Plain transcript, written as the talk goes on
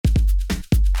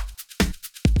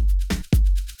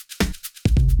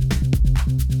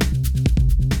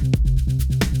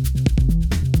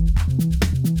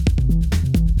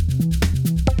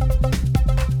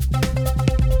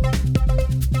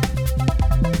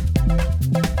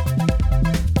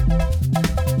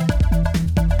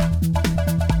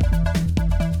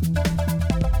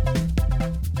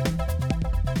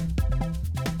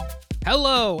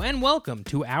Hello and welcome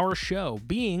to our show,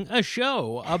 being a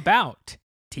show about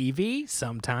TV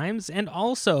sometimes and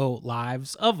also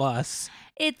lives of us.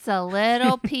 It's a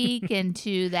little peek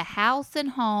into the house and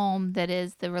home that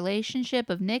is the relationship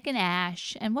of Nick and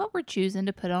Ash and what we're choosing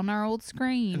to put on our old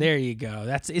screen. There you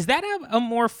go. Is that a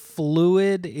more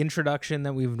fluid introduction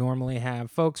than we've normally have?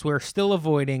 Folks, we're still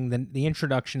avoiding the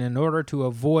introduction in order to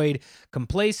avoid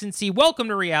complacency. Welcome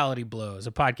to Reality Blows,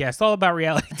 a podcast all about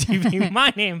reality TV.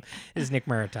 My name is Nick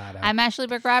Maritata. I'm Ashley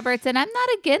Brooke Roberts, and I'm not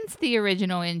against the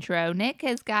original intro. Nick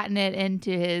has gotten it into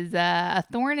his a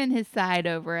thorn in his side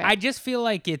over it. I just feel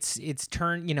like it's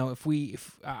turned,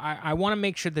 I want to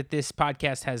make sure that this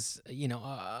podcast has,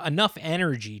 enough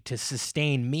energy to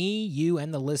sustain me, you,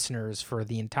 and the listeners for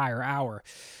the entire hour.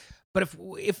 But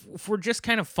if we're just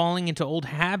kind of falling into old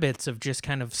habits of just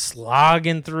kind of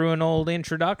slogging through an old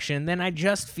introduction, then I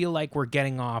just feel like we're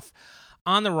getting off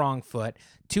on the wrong foot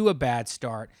to a bad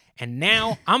start. And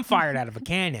now I'm fired out of a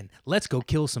cannon. Let's go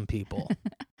kill some people.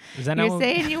 Is that You're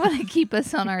saying you want to keep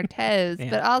us on our toes,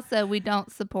 Yeah. but also we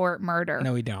don't support murder.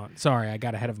 No, we don't. Sorry, I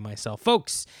got ahead of myself.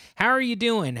 Folks, how are you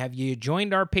doing? Have you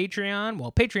joined our Patreon?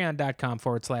 Well,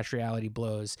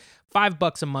 patreon.com/realityblows.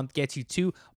 $5 a month gets you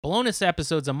 2 bonus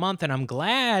episodes a month, and I'm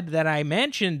glad that I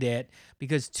mentioned it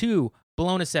because 2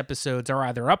 bonus episodes are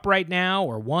either up right now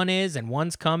or one is and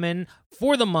one's coming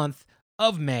for the month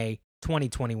of May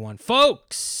 2021.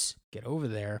 Folks, get over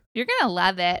there. You're going to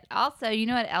love it. Also, you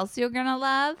know what else you're going to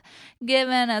love?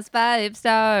 Giving us 5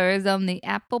 stars on the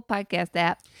Apple Podcast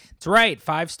app. That's right.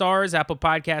 5 stars. Apple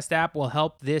Podcast app will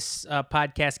help this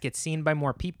podcast get seen by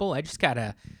more people. I just got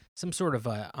some sort of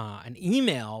an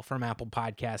email from Apple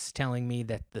Podcasts telling me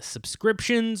that the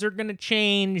subscriptions are going to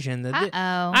change. And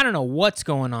I don't know what's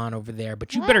going on over there,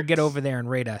 but you better get over there and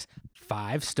rate us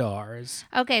 5 stars.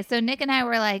 Okay, so Nick and I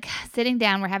were like sitting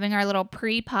down. We're having our little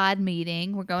pre-pod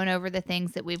meeting. We're going over the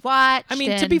things that we've watched. I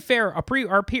mean, to be fair, our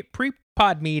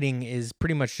pre-pod meeting is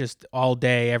pretty much just all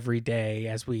day, every day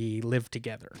as we live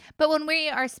together. But when we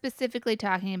are specifically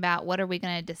talking about what are we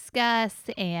going to discuss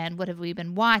and what have we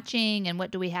been watching and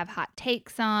what do we have hot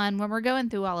takes on, when we're going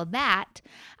through all of that,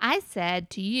 I said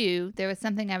to you there was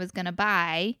something I was going to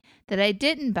buy that I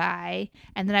didn't buy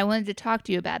and that I wanted to talk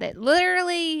to you about it.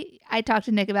 Literally, I talked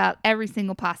to Nick about every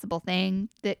single possible thing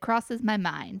that crosses my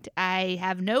mind. I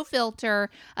have no filter.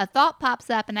 A thought pops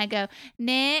up and I go,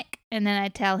 Nick, and then I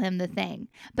tell him the thing.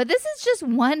 But this is just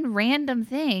one random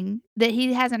thing that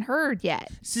he hasn't heard yet.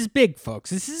 This is big, folks.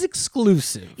 This is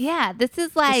exclusive. Yeah, this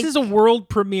is a world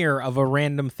premiere of a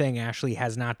random thing Ashley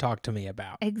has not talked to me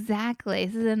about. Exactly.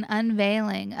 This is an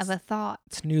unveiling of a thought.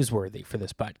 It's newsworthy for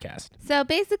this podcast. So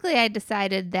basically, I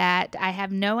decided that I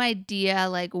have no idea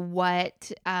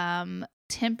what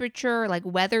temperature, like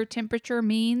weather temperature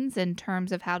means in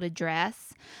terms of how to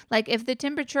dress. Like if the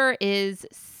temperature is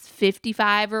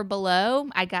 55 or below,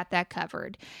 I got that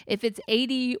covered. If it's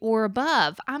 80 or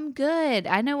above, I'm good.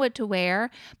 I know what to wear.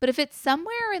 But if it's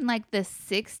somewhere in like the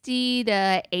 60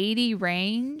 to 80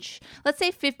 range, let's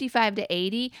say 55 to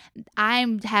 80, I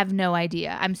have no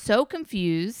idea. I'm so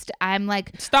confused. I'm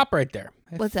like, stop right there.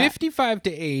 What's 55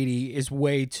 to 80 is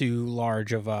way too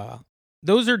large of a...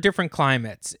 Those are different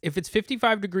climates. If it's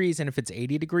 55 degrees and if it's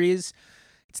 80 degrees...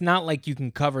 It's not like you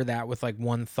can cover that with like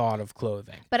one thought of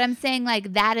clothing. But I'm saying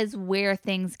like that is where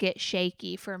things get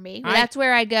shaky for me. That's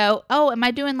where I go, oh, am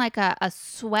I doing like a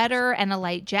sweater and a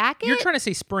light jacket? You're trying to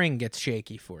say spring gets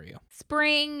shaky for you.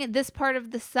 Spring, this part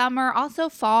of the summer, also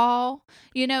fall.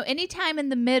 Anytime in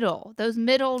the middle, those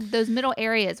middle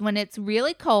areas. When it's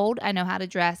really cold, I know how to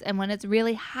dress. And when it's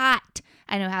really hot,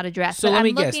 I know how to dress. So let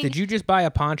me guess, did you just buy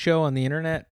a poncho on the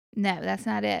internet? No, that's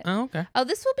not it. Oh, okay. Oh,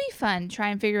 this will be fun. Try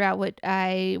and figure out what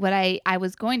I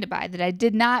was going to buy that I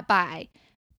did not buy.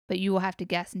 But you will have to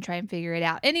guess and try and figure it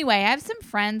out. Anyway, I have some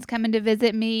friends coming to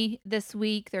visit me this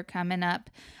week. They're coming up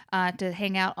to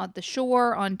hang out on the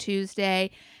shore on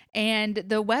Tuesday. And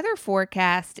the weather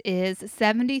forecast is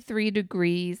 73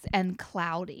 degrees and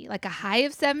cloudy, like a high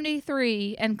of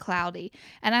 73 and cloudy.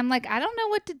 And I'm like, I don't know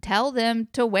what to tell them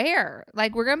to wear.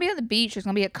 Like, we're going to be on the beach. There's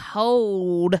going to be a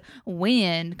cold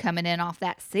wind coming in off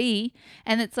that sea.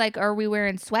 And it's like, are we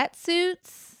wearing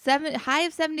sweatsuits? High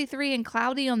of 73 and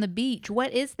cloudy on the beach.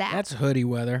 What is that? That's hoodie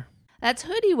weather. That's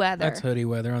hoodie weather. That's hoodie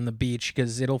weather on the beach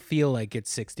because it'll feel like it's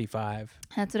 65.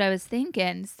 That's what I was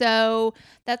thinking. So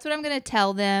that's what I'm going to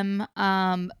tell them.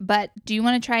 But do you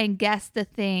want to try and guess the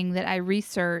thing that I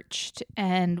researched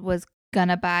and was going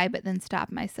to buy but then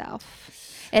stopped myself?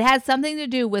 It has something to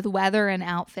do with weather and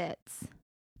outfits.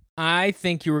 I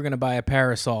think you were going to buy a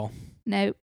parasol.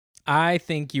 Nope. I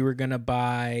think you were gonna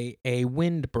buy a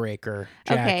windbreaker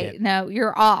jacket. Okay, no,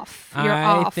 you're off. You're I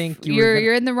off. think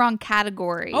you're in the wrong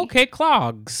category. Okay,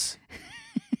 clogs.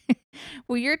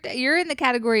 Well, you're in the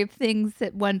category of things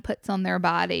that one puts on their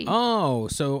body. Oh,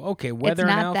 so okay, weather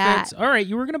and not outfits. that. All right,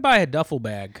 you were gonna buy a duffel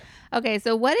bag. Okay,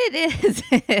 so what it is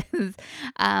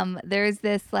there's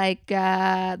this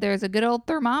there's a good old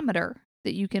thermometer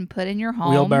that you can put in your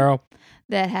home. Wheelbarrow.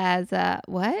 That has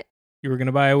what? You were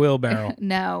gonna buy a wheelbarrow.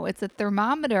 No, it's a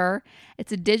thermometer.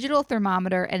 It's a digital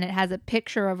thermometer, and it has a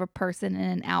picture of a person in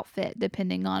an outfit,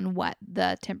 depending on what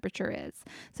the temperature is.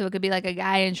 So it could be like a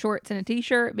guy in shorts and a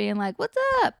t-shirt being like, "What's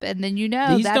up?" And then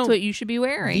that's what you should be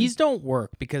wearing. These don't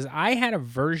work because I had a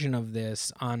version of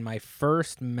this on my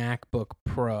first MacBook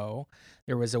Pro.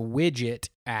 There was a widget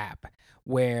app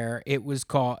where it was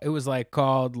called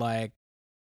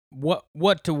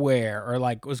what to wear, or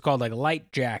like it was called like light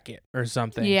jacket or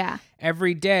something. Yeah.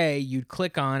 Every day you'd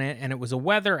click on it and it was a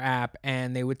weather app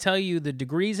and they would tell you the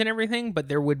degrees and everything, but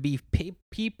there would be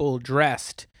people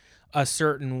dressed a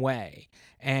certain way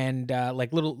and they're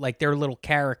little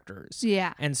characters.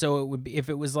 Yeah. And so it would be, if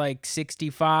it was like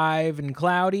 65 and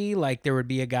cloudy, like there would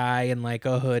be a guy in like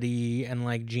a hoodie and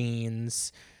like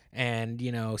jeans and,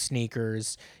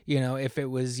 sneakers. If it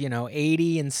was,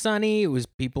 80 and sunny, it was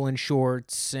people in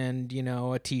shorts and,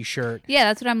 a t-shirt. Yeah,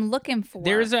 that's what I'm looking for.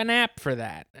 There's an app for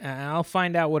that. I'll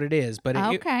find out what it is. But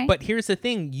okay. But here's the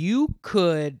thing. You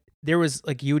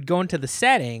would go into the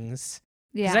settings.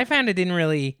 Yeah. Because I found it didn't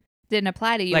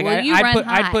apply to you. Like, well,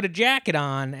 I'd put a jacket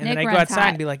on and Nick then I'd go runs outside hot.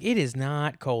 and be like, it is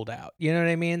not cold out. You know what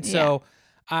I mean? Yeah.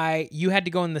 So you had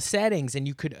to go in the settings and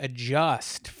you could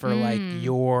adjust for like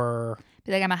your...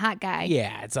 Be like, I'm a hot guy.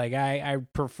 Yeah, it's like I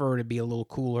prefer to be a little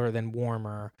cooler than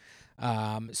warmer.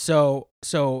 So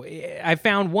I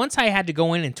found once I had to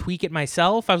go in and tweak it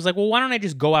myself, I was like, well, why don't I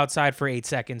just go outside for 8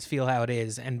 seconds, feel how it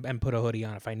is, and put a hoodie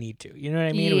on if I need to. You know what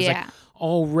I mean? It was like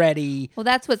already well,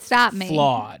 that's what stopped me.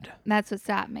 Flawed. That's what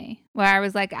stopped me. Where I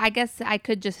was like, I guess I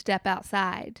could just step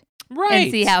outside. Right.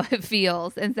 And see how it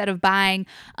feels instead of buying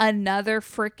another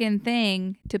freaking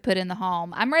thing to put in the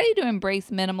home. I'm ready to embrace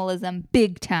minimalism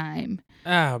big time.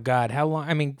 Oh, God. How long?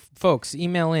 I mean, folks,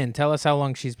 email in. Tell us how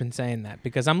long she's been saying that.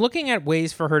 Because I'm looking at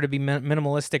ways for her to be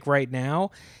minimalistic right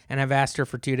now. And I've asked her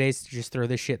for 2 days to just throw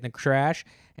this shit in the trash.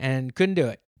 And couldn't do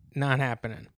it. Not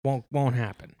happening. Won't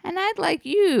happen. And I'd like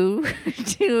you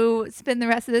to spend the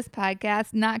rest of this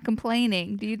podcast not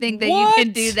complaining. Do you think that you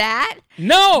can do that?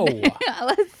 No.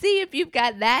 Let's see if you've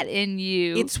got that in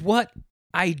you. It's what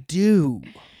I do.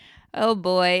 Oh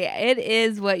boy, it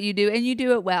is what you do, and you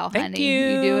do it well, honey. Thank you.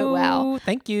 You do it well.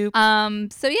 Thank you.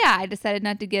 So yeah, I decided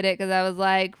not to get it because I was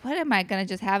like, what am I gonna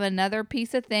just have another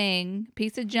piece of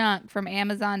junk from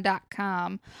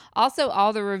Amazon.com? Also,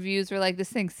 all the reviews were like, this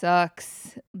thing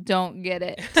sucks. Don't get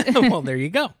it. Well, there you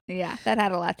go. Yeah, that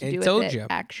had a lot to do with told it, you.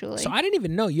 actually. So I didn't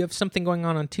even know you have something going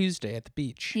on Tuesday at the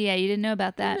beach. Yeah, you didn't know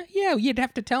about that? Yeah, you'd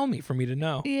have to tell me for me to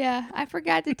know. Yeah, I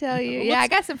forgot to tell you. Yeah, I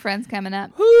got some friends coming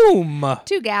up. Whom?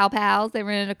 2 gal pals. They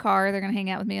rented a car. They're going to hang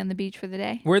out with me on the beach for the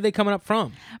day. Where are they coming up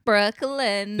from?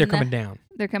 Brooklyn. They're coming down.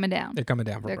 They're coming down. They're coming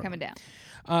down. They're coming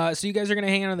down. So you guys are going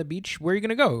to hang out on the beach. Where are you going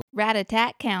to go?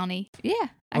 Rat-a-tat County. Yeah,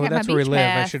 I got that's my where beach we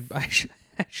live. pass.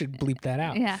 I should bleep that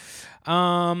out. Yeah.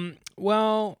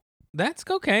 Well, that's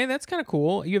okay. That's kind of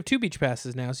cool. You have 2 beach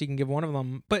passes now, so you can give one of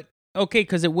them. But okay,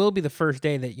 because it will be the first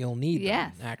day that you'll need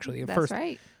Yes, them. Actually, that's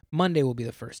right. Monday will be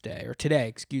the first day, or today,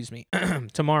 excuse me.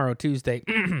 Tomorrow, Tuesday.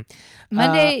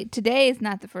 Monday, today is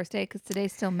not the first day because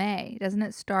today's still May. Doesn't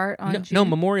it start on June? No,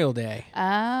 Memorial Day.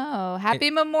 Oh, happy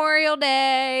Memorial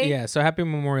Day. Yeah, so happy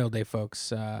Memorial Day, folks.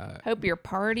 Hope you're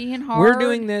partying hard. We're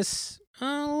doing this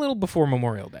a little before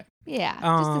Memorial Day. Yeah,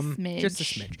 just a smidge. Just a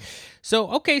smidge.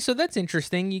 So, okay, so that's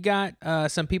interesting. You got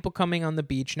some people coming on the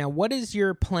beach. Now, what is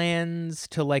your plans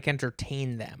to, like,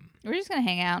 entertain them? We're just going to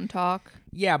hang out and talk.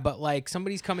 Yeah, but, like,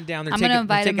 somebody's coming down. I'm going to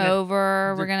invite them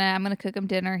over. I'm going to cook them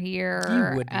dinner here.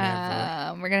 You would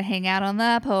never. We're going to hang out on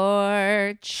the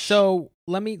porch. So,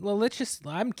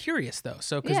 I'm curious, though.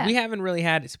 So, because we haven't really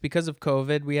had, it's because of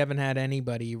COVID, we haven't had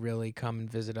anybody really come and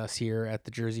visit us here at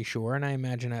the Jersey Shore. And I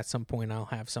imagine at some point I'll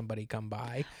have somebody come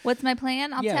by. What's my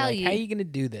plan? I'll tell you. How are you going to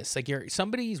do this? Like,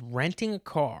 somebody's renting a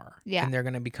car. Yeah. And they're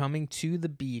going to be coming to the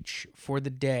beach for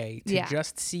the day to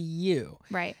just see you.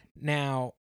 Right.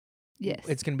 Now, yes,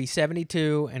 it's going to be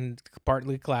 72 and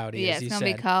partly cloudy, as you said. It's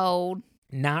going to be cold.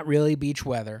 Not really beach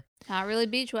weather. Not really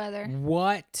beach weather.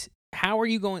 How are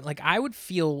you going? Like, I would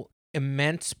feel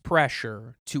immense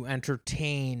pressure to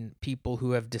entertain people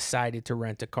who have decided to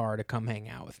rent a car to come hang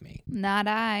out with me. Not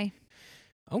I.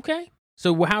 Okay.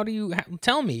 So how do you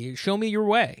tell me? Show me your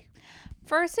way.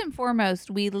 First and foremost,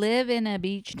 we live in a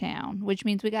beach town, which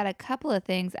means we got a couple of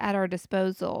things at our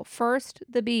disposal. First,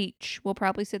 the beach. We'll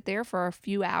probably sit there for a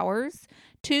few hours,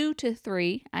 2 to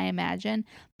 3, I imagine.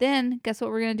 Then, guess what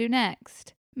we're going to do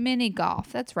next? Mini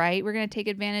golf. That's right. We're going to take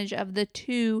advantage of the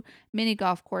 2 mini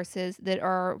golf courses that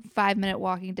are 5-minute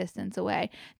walking distance away.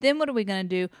 Then what are we going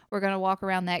to do? We're going to walk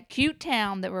around that cute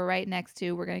town that we're right next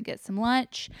to. We're going to get some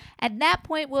lunch. At that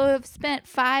point, we'll have spent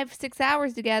 5-6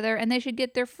 hours together, and they should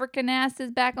get their freaking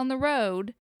asses back on the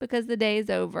road because the day is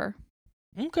over.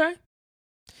 Okay.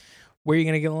 Where are you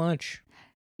going to get lunch?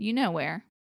 You know where.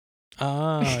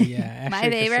 Oh, yeah. My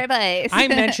favorite place. I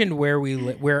mentioned where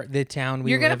the town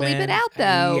we You're live in. You're going to bleep it out,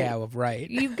 though. Yeah, well, right.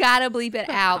 You got to bleep it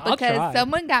out I'll because try.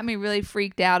 someone got me really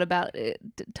freaked out about it,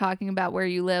 talking about where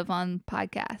you live on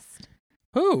podcast.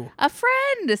 Who? A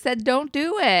friend said, don't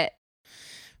do it.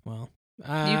 Well, You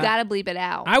got to bleep it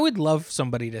out. I would love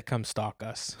somebody to come stalk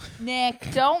us.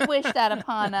 Nick, don't wish that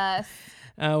upon us.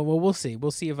 Well, we'll see.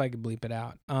 We'll see if I can bleep it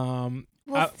out.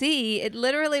 We'll see. It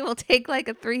literally will take like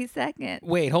a 3-second.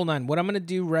 Wait, hold on. What I'm going to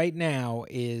do right now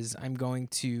is I'm going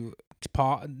to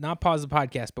not pause the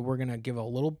podcast, but we're going to give a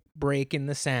little break in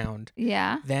the sound.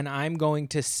 Yeah. Then I'm going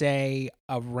to say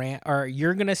or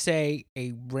you're going to say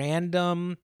a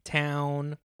random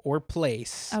town or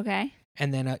place. Okay.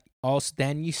 And then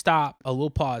then you stop, a little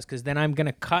pause, because then I'm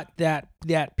gonna cut that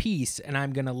piece and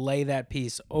I'm gonna lay that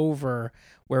piece over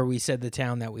where we said the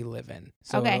town that we live in.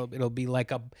 So Okay. it'll be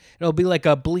like a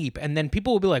bleep, and then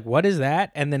people will be like, "What is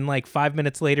that?" And then like 5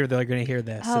 minutes later, they're gonna hear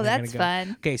this. Oh, and they're that's gonna go.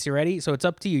 fun. Okay, so you ready? So it's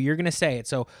up to you. You're gonna say it.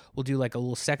 So we'll do like a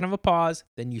little second of a pause,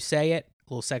 then you say it.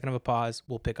 A little second of a pause.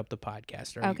 We'll pick up the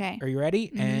podcast. Okay. Are you ready?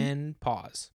 Mhm. And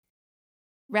pause.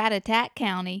 Rat-a-tat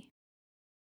County.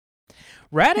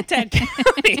 Rat-a-tat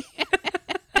County.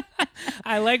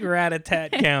 I like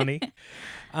Rat-a-tat County.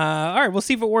 All right, we'll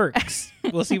see if it works.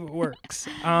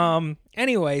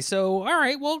 Anyway, so all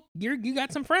right, well, you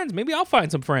got some friends. Maybe I'll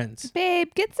find some friends. Babe,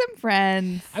 get some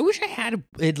friends. I wish I had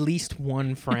at least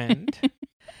one friend.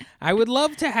 I would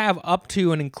love to have up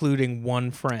to and including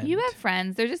one friend. You have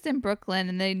friends. They're just in Brooklyn,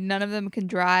 and none of them can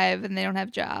drive, and they don't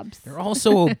have jobs. They're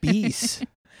also obese.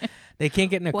 They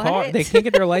can't get in a car. What? They can't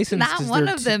get their license. Not 'cause one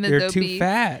they're of them is they're too obese.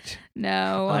 fat.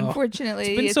 No, Oh, unfortunately.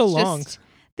 it's been so long. Just,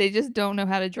 they just don't know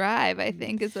how to drive, I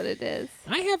think is what it is.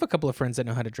 I have a couple of friends that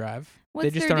know how to drive. What's They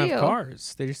just their don't deal? have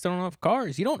cars. They just don't have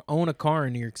cars. You don't own a car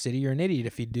in New York City. You're an idiot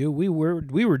if you do. We were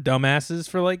dumbasses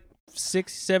for like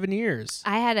 6-7 years.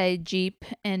 I had a Jeep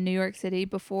in New York City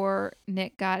before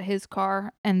Nick got his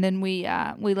car, and then we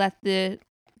let the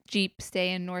Jeep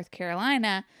stay in North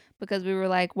Carolina because we were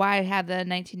like, why have the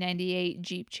 1998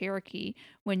 Jeep Cherokee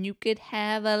when you could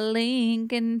have a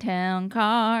Lincoln Town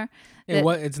car?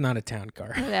 It's not a town car.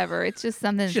 Whatever. It's just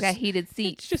something that's got heated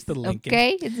seats. It's just a Lincoln.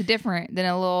 Okay? It's different than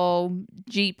a little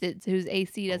Jeep whose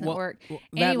AC doesn't work.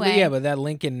 Anyway. But that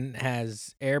Lincoln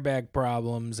has airbag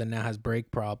problems and now has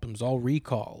brake problems, all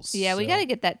recalls. Yeah, we got to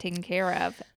get that taken care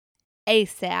of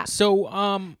ASAP. So,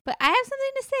 But I have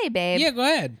something to say, babe. yeah, go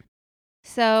ahead.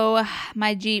 So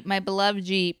my Jeep, my beloved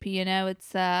Jeep,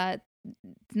 it's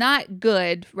not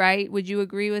good, right? Would you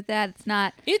agree with that? It's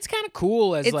not. It's kind of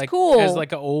cool as It's like cool. as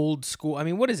like an old school. I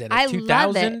mean, what is it? I 2000 love or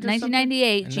it. something?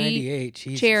 1998 Jeep 98,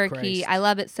 Jesus Cherokee. Christ. I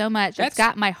love it so much. That's- It's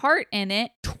got my heart in it.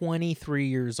 23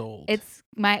 years old. It's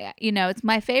it's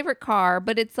my favorite car,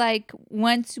 but it's like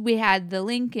once we had the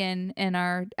Lincoln at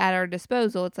our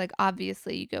disposal, it's like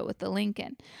obviously you go with the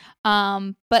Lincoln.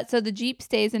 But so the Jeep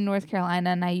stays in North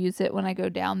Carolina and I use it when I go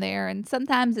down there, and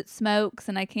sometimes it smokes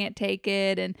and I can't take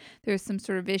it and there's some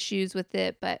sort of issues with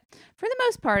it, but for the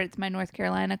most part it's my North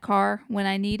Carolina car when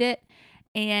I need it.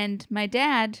 And my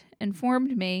dad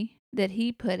informed me that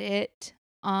he put an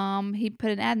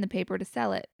ad in the paper to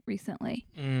sell it recently.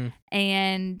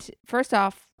 And first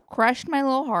off, crushed my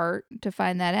little heart to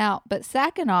find that out. But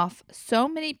second off, so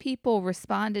many people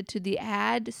responded to the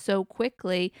ad so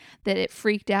quickly that it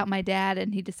freaked out my dad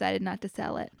and he decided not to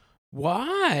sell it.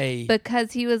 Why?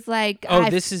 Because he was like,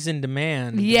 this is in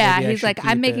demand. yeah, Maybe I he's should like, keep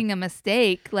I'm it." making a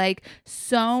mistake. Like,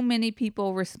 so many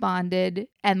people responded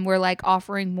and were like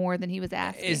offering more than he was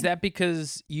asking. Is that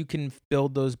because you can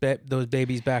build those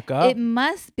babies back up? It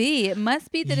must be. It must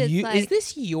be that it's like. Is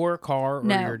this your car or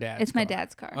no, your dad's it's my car?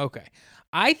 dad's car. Okay.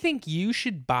 I think you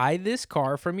should buy this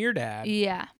car from your dad.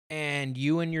 Yeah. And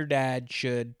you and your dad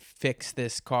should fix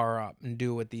this car up and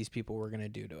do what these people were going to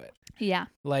do to it. Yeah.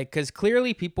 Like, because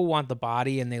clearly people want the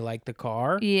body and they like the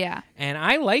car. Yeah. And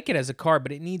I like it as a car,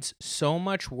 but it needs so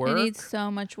much work. It needs so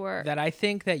much work. That I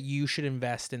think that you should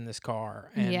invest in this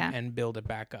car and build it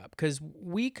back up. Because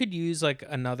we could use like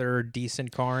another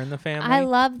decent car in the family. I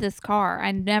love this car.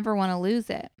 I never want to lose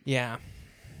it. Yeah.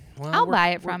 Well, I'll buy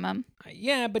it from him.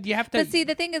 Yeah, but you have to. But see,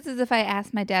 the thing is if I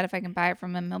ask my dad if I can buy it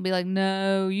from him, he'll be like,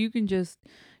 "No, you just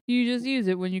use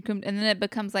it when you come," and then it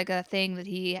becomes like a thing that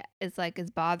he is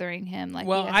bothering him. Like,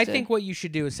 well, I think what you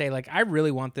should do is say, like, I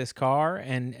really want this car,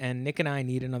 and Nick and I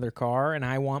need another car, and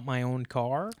I want my own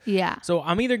car. Yeah. So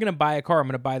I'm either gonna buy a car, or I'm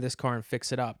gonna buy this car and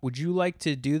fix it up. Would you like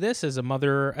to do this as a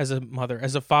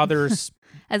father's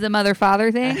as a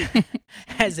mother-father thing?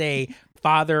 as a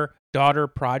father-daughter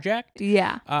project?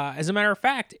 Yeah. As a matter of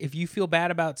fact, if you feel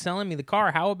bad about selling me the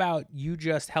car, how about you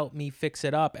just help me fix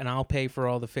it up and I'll pay for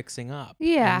all the fixing up?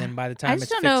 Yeah. And then by the time I it's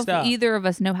just don't fixed know up, if either of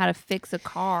us know how to fix a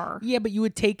car. yeah, but you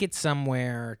would take it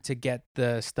somewhere to get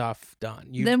the stuff done.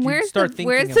 Then where's thinking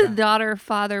the about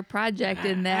daughter-father project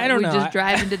in that? I don't we know. just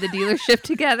drive into the dealership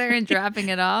together and dropping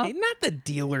it off? Not the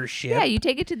dealership. Yeah, you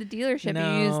take it to the dealership.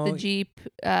 No. You use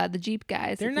the Jeep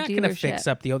guys. They're at not the going to dealership. fix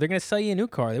up the old. They're going to sell you a new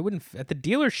car. They wouldn't at the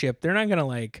dealership. They're not going to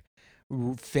like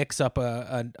fix up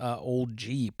a old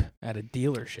Jeep at a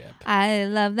dealership. I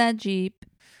love that Jeep.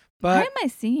 But why am I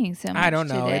singing so much I don't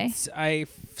know. today?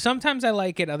 Sometimes I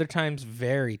like it. Other times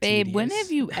very Babe, tedious. when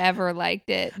have you ever liked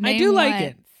it? I Name do like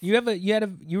once. it.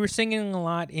 You were singing a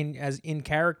lot in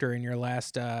character in your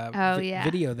last yeah.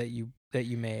 video that you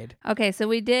made. Okay, so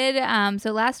we did.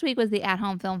 So last week was the At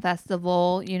Home Film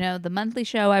Festival. You know, the monthly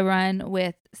show I run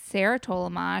with Sarah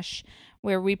Tolomash,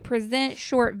 where we present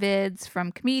short vids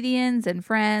from comedians and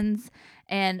friends.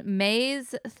 And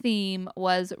May's theme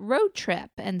was road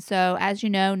trip. And so, as you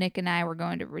know, Nick and I were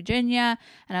going to Virginia.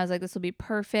 And I was like, this will be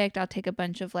perfect. I'll take a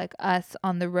bunch of like us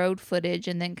on the road footage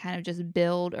and then kind of just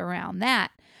build around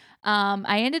that.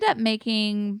 I ended up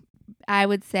making, I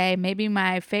would say, maybe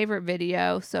my favorite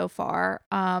video so far.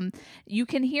 You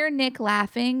can hear Nick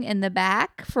laughing in the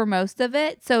back for most of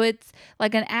it. So it's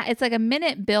like a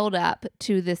minute build up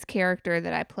to this character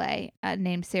that I play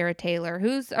named Sarah Taylor,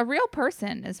 who's a real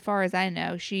person as far as I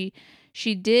know.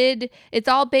 It's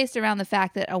all based around the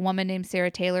fact that a woman named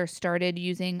Sarah Taylor started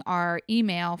using our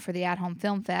email for the At Home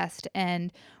Film Fest,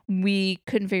 and we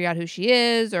couldn't figure out who she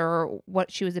is or what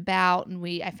she was about. And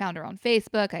I found her on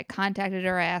Facebook. I contacted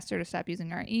her. I asked her to stop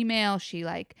using our email. She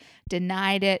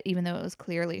denied it, even though it was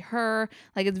clearly her.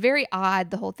 It's very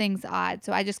odd. The whole thing's odd.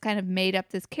 So I just kind of made up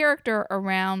this character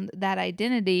around that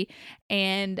identity.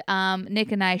 And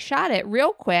Nick and I shot it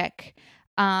real quick.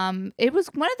 It was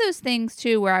one of those things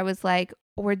too, where I was like,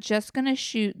 we're just going to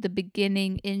shoot the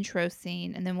beginning intro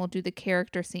scene and then we'll do the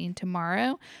character scene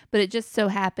tomorrow. But it just so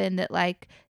happened that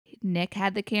Nick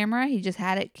had the camera. He just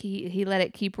had it. He let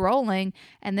it keep rolling,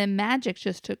 and then magic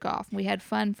just took off. We had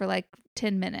fun for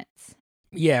 10 minutes.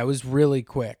 Yeah, it was really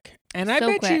quick. And I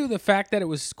bet quick. you the fact that it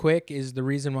was quick is the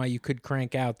reason why you could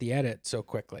crank out the edit so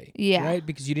quickly. Yeah. Right?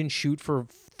 Because you didn't shoot for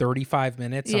 35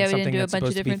 minutes Yeah, on we didn't something do a that's bunch of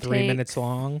supposed to be different 3 takes. minutes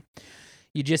long.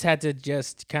 You just had to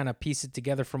just kind of piece it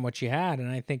together from what you had, and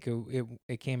I think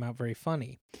it came out very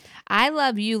funny. I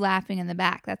love you laughing in the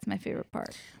back. That's my favorite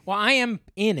part. Well, I am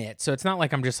in it, so it's not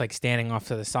like I'm just standing off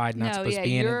to the side, not supposed to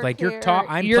be in it.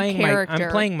 I'm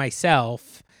playing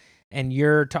myself, and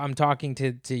I'm talking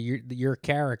to your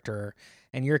character,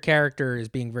 and your character is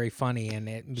being very funny,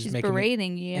 and she's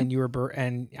berating you, and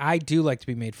and I do like to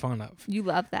be made fun of. You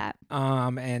love that.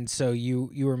 And so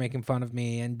you were making fun of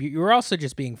me, and you were also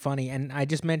just being funny. And I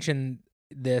just mentioned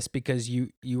this because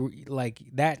you like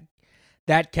that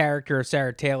character of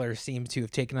Sarah Taylor seems to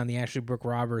have taken on the Ashley Brooke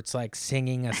Roberts,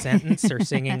 singing a sentence or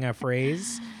singing a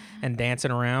phrase and dancing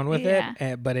around with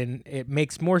it. But it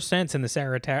makes more sense in the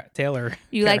Sarah Taylor.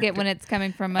 You like it when it's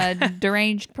coming from a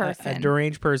deranged person. A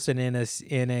deranged person in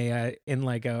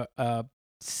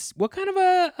what kind of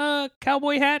a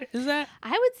cowboy hat is that?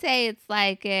 I would say it's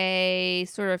like a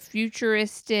sort of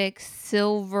futuristic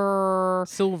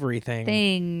silvery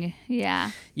thing.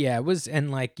 Yeah. Yeah, it was, and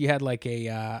you had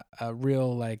a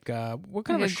real what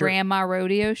kind of a shirt? Grandma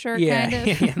rodeo shirt, yeah, kind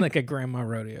of. Yeah, like a grandma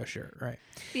rodeo shirt, right?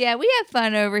 Yeah, we have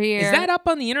fun over here. Is that up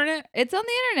on the internet? It's on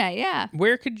the internet, yeah.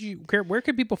 Where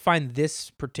could people find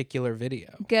this particular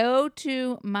video? Go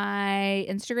to my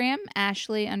Instagram,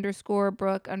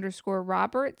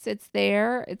 Ashley_Brooke_Roberts. It's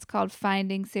there. It's called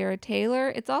Finding Sarah Taylor.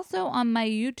 It's also on my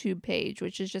YouTube page,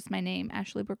 which is just my name,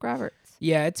 Ashley Brooke Roberts.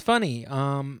 Yeah, it's funny.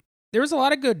 There was a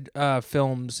lot of good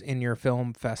films in your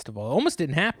film festival. It almost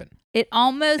didn't happen. It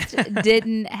almost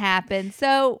didn't happen.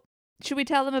 So Should we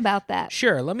tell them about that?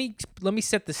 Sure. Let me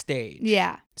set the stage.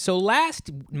 Yeah. So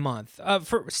last month,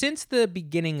 since the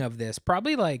beginning of this,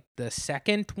 probably like the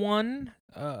second one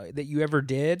that you ever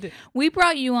did. We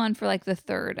brought you on for like the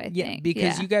third, I think.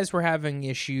 Because you guys were having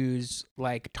issues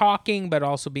like talking, but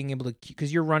also being able to,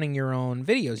 because you're running your own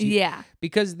videos.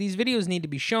 Because these videos need to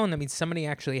be shown. That means somebody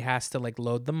actually has to like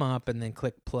load them up and then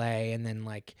click play and then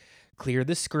like clear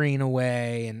the screen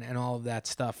away and all of that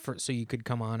stuff so you could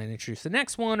come on and introduce the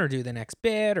next one or do the next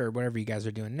bit or whatever you guys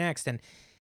are doing next. And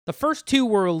the first two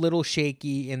were a little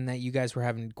shaky in that you guys were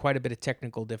having quite a bit of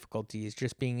technical difficulties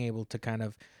just being able to kind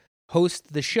of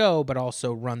host the show, but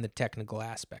also run the technical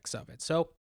aspects of it. So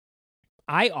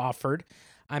I offered,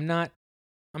 I'm not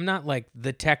like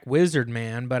the tech wizard,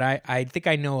 man, but I think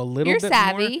I know a little bit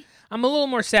savvy. more. I'm a little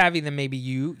more savvy than maybe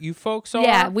you folks are.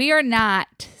 Yeah, we are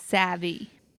not savvy.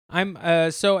 I'm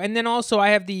and then also I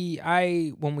have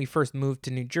when we first moved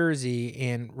to New Jersey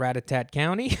in Ratatat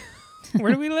County.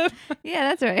 Where do we live?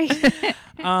 Yeah, that's right.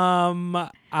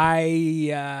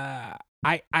 I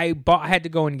had to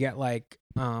go and get like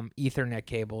Ethernet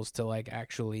cables to like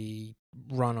actually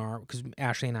run because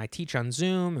Ashley and I teach on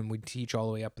Zoom and we teach all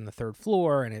the way up in the third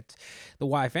floor and it's the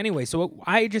Wi-Fi anyway. So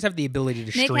I just have the ability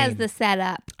to stream. Nick has the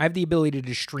setup. I have the ability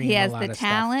to stream. He has a lot the of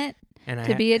talent. Stuff. And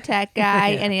to be a tech guy,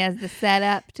 and he has the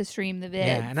setup to stream the vids.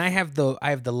 Yeah, and I have the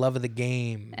love of the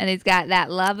game. And he's got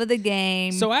that love of the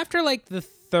game. So after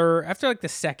the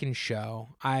second show,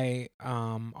 I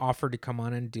offered to come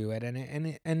on and do it,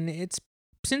 and it's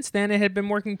since then it had been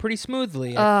working pretty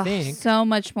smoothly. I think so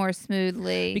much more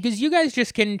smoothly because you guys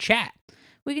just can chat.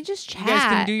 We can just chat. You guys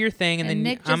can do your thing, and then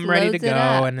Nick I'm ready to go,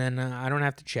 and then I don't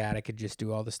have to chat. I could just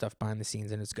do all the stuff behind the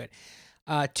scenes, and it's good.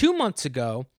 2 months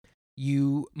ago.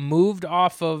 You moved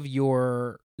off of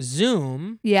your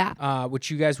Zoom,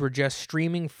 which you guys were just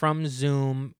streaming from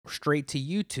Zoom straight to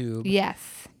YouTube. Yes.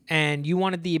 And you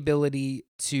wanted the ability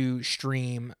to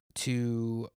stream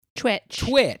to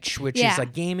Twitch, which is a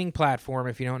gaming platform,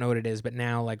 if you don't know what it is. But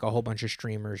now, like, a whole bunch of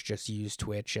streamers just use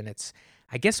Twitch, and it's,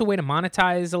 I guess, a way to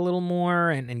monetize a little more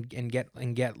and get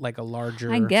like a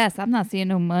larger. I guess I'm not seeing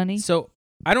no money. So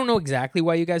I don't know exactly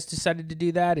why you guys decided to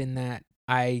do that. In that.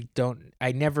 I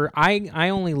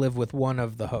only live with one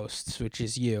of the hosts, which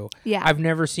is you. Yeah. I've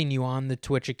never seen you on the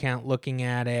Twitch account looking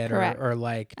at it or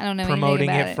like I don't know promoting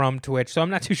it from Twitch. So I'm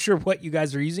not too sure what you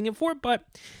guys are using it for, but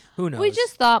who knows? We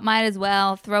just thought might as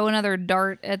well throw another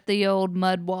dart at the old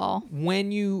mud wall.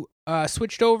 When you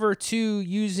switched over to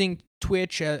using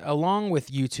Twitch along with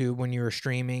YouTube when you were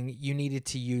streaming, you needed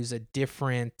to use a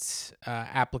different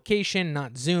application,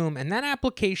 not Zoom. And that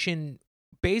application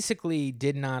basically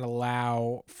did not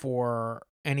allow for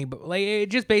any, like,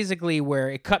 it just basically where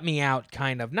it cut me out,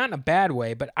 kind of, not in a bad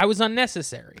way, but I was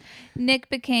unnecessary. Nick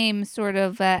became sort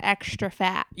of extra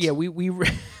fat. Yeah, we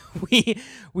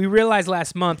realized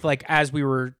last month, like, as we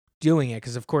were doing it,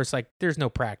 because of course, like, there's no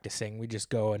practicing, we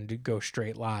just go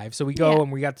straight live. So we go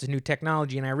and we got this new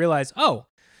technology, and I realized,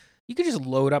 you could just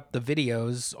load up the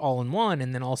videos all in one,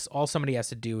 and then all somebody has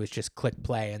to do is just click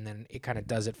play, and then it kind of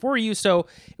does it for you. So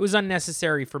it was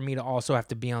unnecessary for me to also have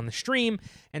to be on the stream.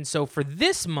 And so for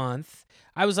this month,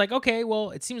 I was like, okay,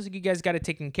 well, it seems like you guys got it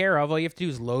taken care of. All you have to do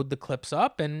is load the clips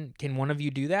up, and can one of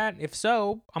you do that? If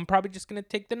so, I'm probably just going to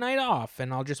take the night off,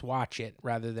 and I'll just watch it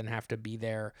rather than have to be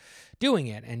there doing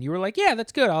it. And you were like, yeah,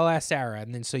 that's good. I'll ask Sarah.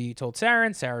 And then so you told Sarah,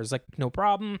 and Sarah's like, no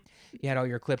problem. You had all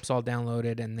your clips all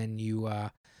downloaded, and then you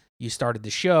started the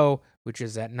show, which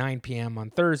is at 9 p.m. on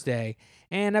Thursday,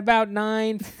 and about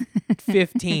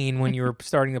 9:15 when you were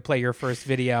starting to play your first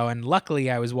video, and luckily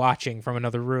I was watching from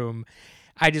another room,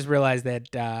 I just realized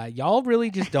that y'all really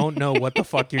just don't know what the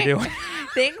fuck you're doing.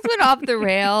 Things went off the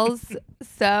rails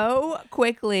so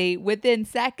quickly within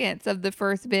seconds of the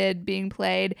first vid being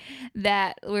played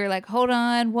that we were like, hold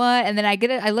on, what? And then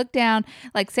I look down,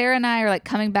 like Sarah and I are like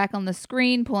coming back on the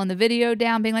screen, pulling the video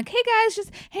down, being like, hey guys,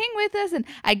 just hang with us. And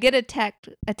I get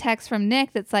a text from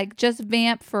Nick that's like, just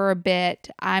vamp for a bit.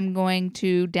 I'm going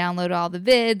to download all the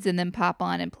vids and then pop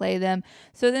on and play them.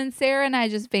 So then Sarah and I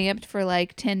just vamped for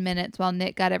like 10 minutes while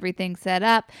Nick got everything set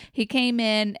up. He came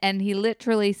in and he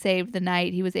literally saved the night.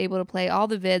 He was able to play all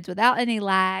the vids without any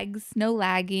lags, no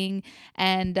lagging,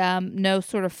 and no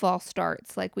sort of false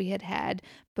starts like we had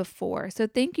before. So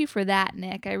thank you for that,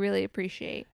 Nick. I really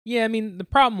appreciate. Yeah, I mean, the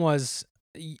problem was,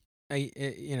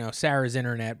 Sarah's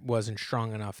internet wasn't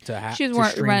strong enough to have to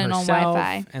stream running herself on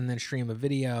Wi-Fi and then stream a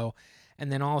video.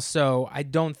 And then also, I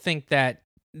don't think that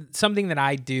something that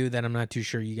I do that I'm not too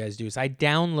sure you guys do is I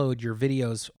download your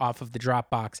videos off of the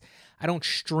Dropbox. I don't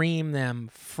stream them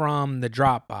from the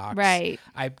Dropbox. Right.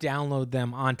 I download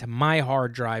them onto my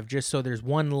hard drive just so there's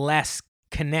one less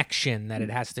connection that it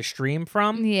has to stream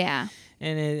from. Yeah.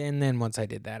 And then once I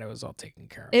did that, it was all taken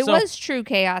care of. It was true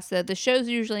chaos, though. The show's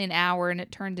usually an hour, and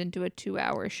it turned into a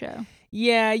 2-hour show.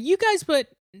 Yeah, you guys, but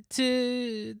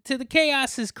to the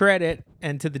chaos's credit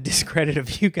and to the discredit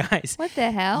of you guys, what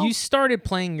the hell? You started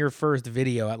playing your first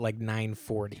video at like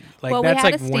 9:40. Like well, that's we had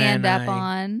like a stand up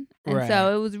on, and right.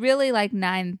 so it was really like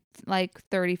 9:35,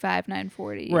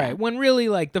 9:40. Yeah. Right. When really,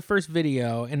 like, the first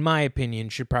video, in my opinion,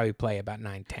 should probably play about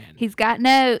 9:10. He's got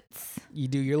notes. You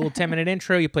do your little 10-minute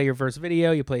intro. You play your first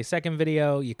video. You play a second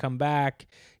video. You come back.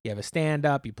 You have a stand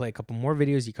up. You play a couple more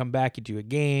videos. You come back. You do a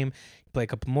game. You play a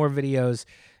couple more videos.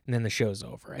 And then the show's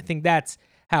over. I think that's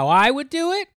how I would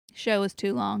do it. Show was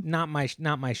too long. Not my show.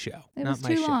 It was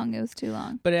too long. It was too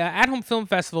long. But At Home Film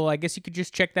Festival, I guess you could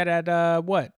just check that at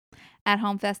what?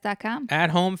 AtHomeFest.com.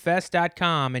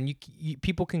 AtHomeFest.com. And you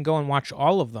people can go and watch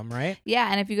all of them, right? Yeah,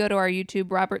 and if you go to our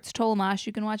YouTube, Robert's Tolmash,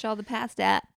 you can watch all the past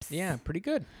apps. Yeah, pretty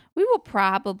good. We will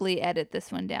probably edit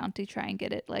this one down to try and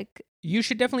get it like. You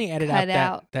should definitely edit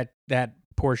out that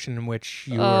portion in which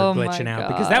you were glitching out,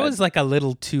 because that was like a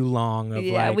little too long.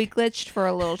 We glitched for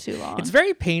a little too long. It's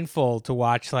very painful to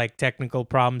watch like technical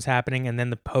problems happening, and then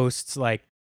the posts, like,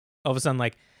 all of a sudden,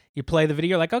 like, you play the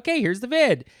video, like, okay, here's the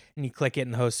vid, and you click it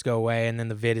and the hosts go away, and then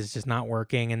the vid is just not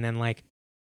working, and then like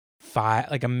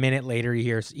a minute later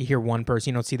you hear one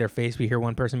person, you don't see their face, but you hear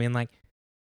one person being like,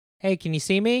 hey, can you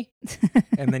see me?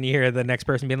 And then you hear the next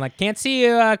person being like, can't see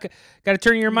you. Got to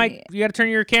turn your mic. You got to turn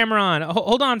your camera on.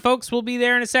 Hold on, folks. We'll be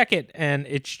there in a second. And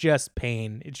it's just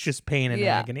pain. It's just pain and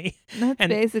agony. That's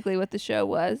basically what the show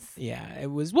was. Yeah,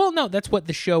 it was. Well, no, that's what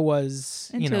the show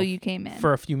was. Until you came in.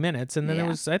 For a few minutes. And then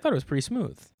I thought it was pretty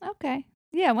smooth. Okay.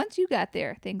 Yeah, once you got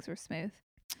there, things were smooth.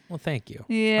 Well, thank you.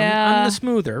 Yeah. I'm the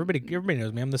smoother. Everybody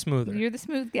knows me. I'm the smoother. You're the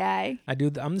smooth guy.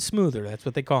 I'm the smoother. That's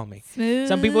what they call me. Smooth.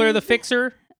 Some people are the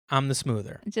fixer. I'm the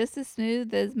smoother. Just as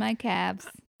smooth as my calves.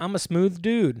 I'm a smooth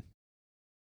dude.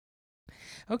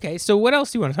 Okay, so what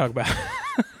else do you want to talk about?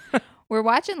 We're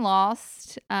watching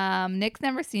Lost. Nick's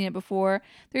never seen it before.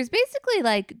 There's basically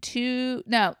like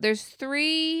there's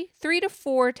three to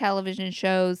four television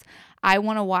shows I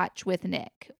want to watch with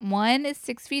Nick. One is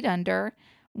 6 Feet Under.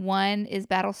 One is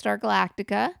Battlestar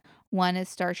Galactica. One is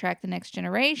Star Trek The Next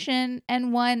Generation,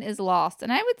 and one is Lost. And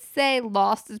I would say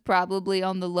Lost is probably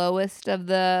on the lowest in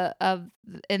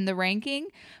the ranking,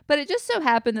 but it just so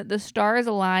happened that the stars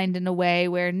aligned in a way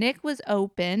where Nick was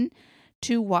open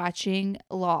to watching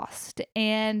Lost.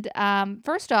 And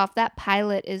first off, that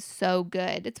pilot is so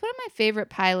good. It's one of my favorite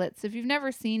pilots. If you've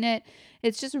never seen it,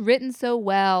 it's just written so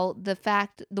well. The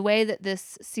way that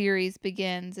this series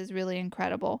begins is really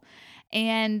incredible.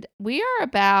 And we are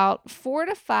about 4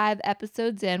 to 5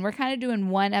 episodes in. We're kind of doing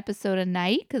one episode a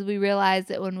night because we realize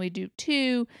that when we do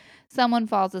 2, someone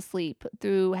falls asleep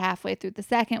halfway through the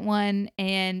second one.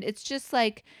 And it's just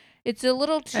like, it's a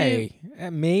little too... Hey,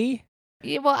 me?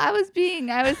 Yeah, well, I was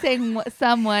saying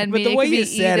someone, but the way you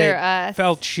said it us.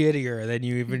 Felt shittier than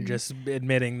you even just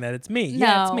admitting that it's me. No.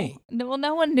 Yeah, it's me. Well,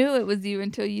 no one knew it was you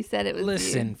until you said it was you.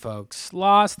 Listen, folks,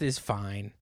 Lost is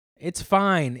fine. It's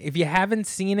fine. If you haven't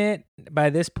seen it by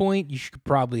this point, you should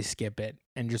probably skip it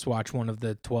and just watch one of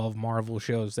the 12 Marvel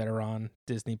shows that are on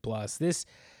Disney Plus. This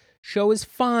show is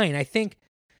fine. I think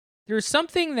there's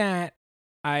something that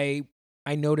I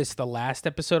noticed the last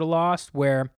episode of Lost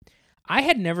where I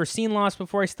had never seen Lost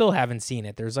before. I still haven't seen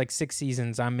it. There's like 6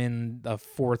 seasons. I'm in the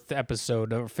 4th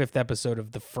episode or 5th episode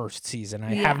of the first season.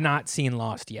 I have not seen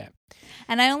Lost yet.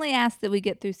 And I only ask that we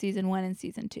get through season 1 and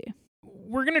season 2.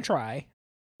 We're going to try.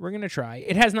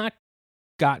 It has not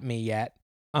got me yet.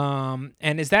 And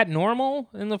is that normal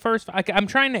in the first? I'm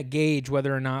trying to gauge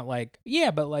whether or not but you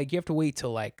have to wait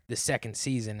till like the second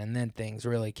season and then things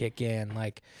really kick in.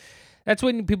 Like that's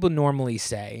what people normally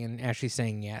say, and Ashley's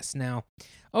saying yes. Now,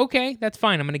 okay, that's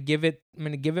fine. I'm gonna give it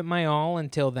my all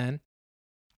until then.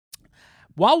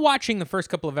 While watching the first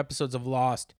couple of episodes of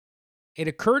Lost, it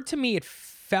occurred to me it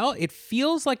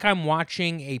feels like I'm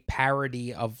watching a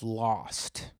parody of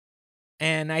Lost.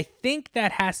 And I think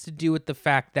that has to do with the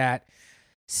fact that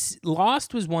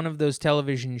Lost was one of those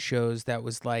television shows that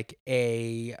was like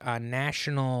a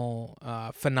national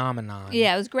phenomenon.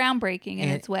 Yeah, it was groundbreaking in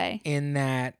its way. In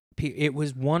that it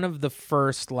was one of the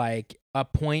first like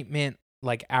appointment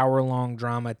like hour-long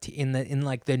drama in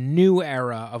the new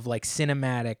era of like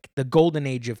cinematic, the golden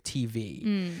age of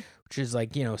TV, which is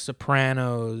like,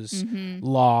 Sopranos,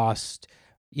 Lost,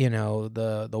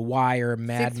 the Wire,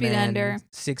 Mad Men,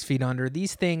 6 Feet Under,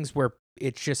 these things where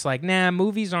it's just like, nah,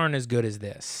 movies aren't as good as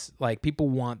this. Like, people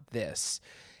want this.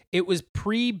 it was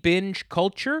pre-binge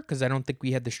culture because I don't think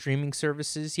we had the streaming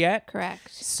services yet.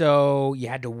 Correct. So you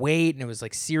had to wait, and it was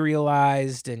like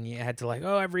serialized, and you had to like,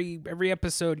 oh, every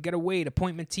episode, you gotta wait,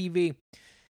 appointment TV.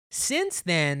 Since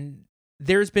then,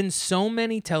 there's been so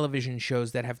many television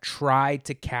shows that have tried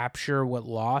to capture what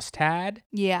Lost had.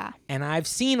 Yeah. And I've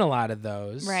seen a lot of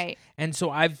those. Right. And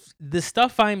so the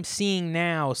stuff I'm seeing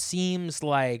now seems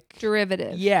like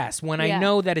derivative. Yes, when I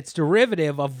know that it's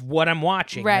derivative of what I'm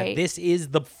watching. Right. That this is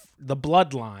the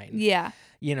bloodline. Yeah.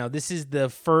 You know, this is the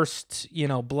first,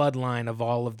 bloodline of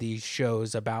all of these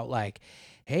shows about like,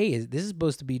 hey, this is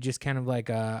supposed to be just kind of like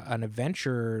an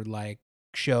adventure like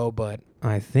show, but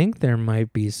I think there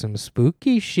might be some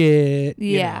spooky shit.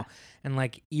 Yeah. And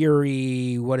like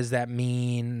eerie, what does that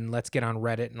mean? Let's get on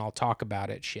Reddit and I'll talk about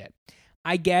it shit.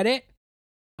 I get it.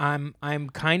 I'm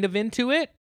kind of into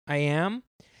it. I am.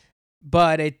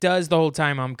 But it does the whole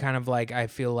time. I'm kind of like, I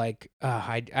feel like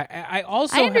I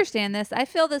also I understand this. I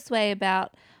feel this way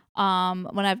about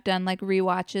when I've done like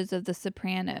rewatches of The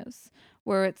Sopranos,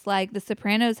 where it's like The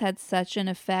Sopranos had such an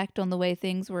effect on the way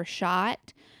things were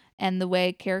shot and the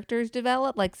way characters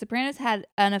develop. Like Sopranos had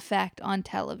an effect on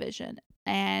television.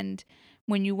 And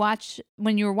when you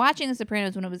were watching The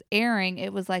Sopranos when it was airing,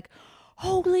 it was like,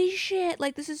 holy shit,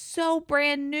 like this is so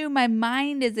brand new. My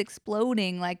mind is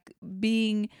exploding, like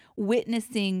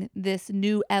witnessing this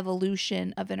new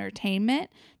evolution of entertainment,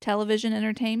 television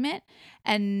entertainment.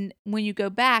 And when you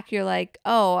go back, you're like,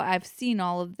 oh, I've seen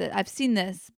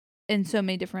this in so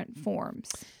many different forms.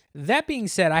 That being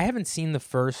said, I haven't seen the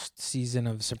first season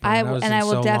of Sopranos I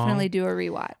will definitely do a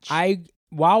rewatch.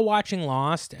 While watching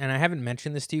Lost, and I haven't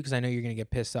mentioned this to you because I know you're going to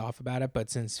get pissed off about it, but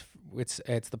since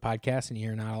it's the podcast and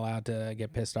you're not allowed to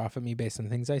get pissed off at me based on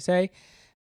things I say,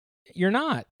 you're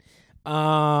not.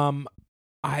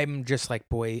 I'm just like,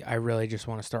 boy, I really just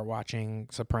want to start watching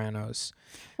Sopranos.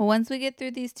 Well, once we get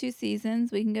through these 2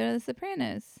 seasons, we can go to The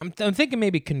Sopranos. I'm thinking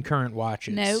maybe concurrent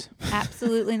watches. Nope,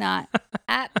 absolutely not.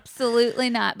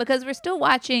 Absolutely not. Because we're still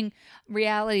watching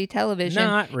reality television.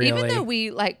 Not really. Even though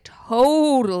we like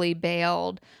totally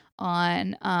bailed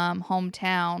on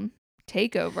Hometown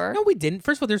Takeover. No, we didn't.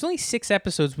 First of all, there's only 6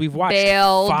 episodes. We've watched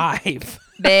Bailed. 5.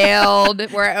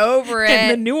 Bailed. We're over it.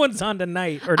 And the new one's on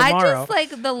tonight or tomorrow. I just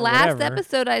like the last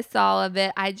episode I saw of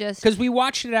it. Because we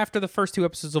watched it after the first 2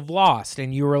 episodes of Lost,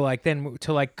 and you were like, then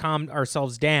to like calm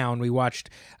ourselves down, we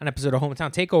watched an episode of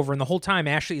Hometown Takeover, and the whole time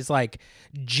Ashley's like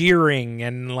jeering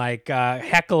and like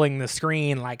heckling the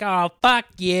screen, like, "Oh, fuck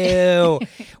you!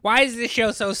 Why is this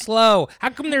show so slow?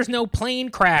 How come there's no plane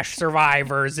crash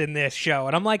survivors in this show?"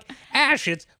 And I'm like, Ash,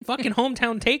 it's fucking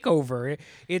Hometown Takeover.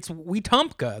 It's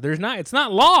Wetumpka. It's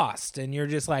not Lost. And you're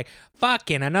just like,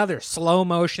 fucking another slow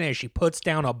motion as she puts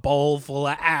down a bowl full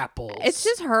of apples. It's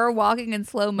just her walking in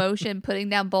slow motion, putting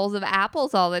down bowls of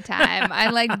apples all the time.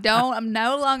 I'm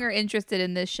no longer interested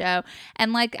in this show.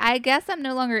 And like, I guess I'm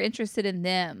no longer interested in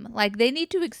them. Like, they need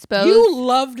to expose. You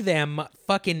loved them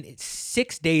fucking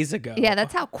 6 days ago. Yeah,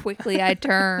 that's how quickly I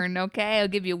turn. Okay, I'll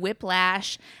give you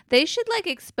whiplash. They should like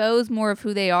expose more of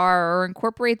who they are or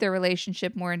incorporate their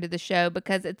relationship more into the show,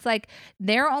 because it's like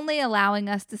they're only allowing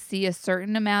us to see a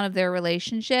certain amount of their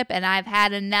relationship, and I've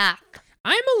had enough.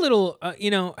 I'm a little,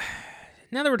 now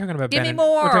that we're talking about Give me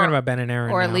more. we're talking about Ben and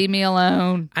Erin or now. Leave me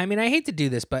alone. I mean, I hate to do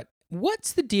this, but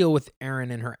what's the deal with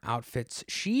Erin and her outfits?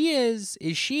 Is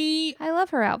she? I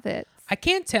love her outfits. I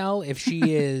can't tell if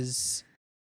she is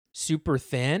super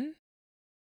thin,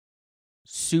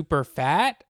 super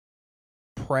fat,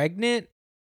 pregnant,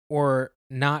 or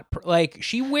not. Like,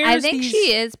 she wears I think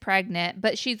she is pregnant,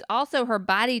 but she's also, her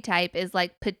body type is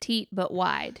like petite but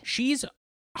wide. She's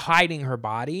hiding her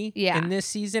body in this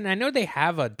season. I know they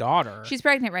have a daughter. She's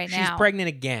pregnant right now. She's pregnant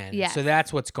again. Yes. So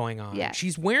that's what's going on. Yes.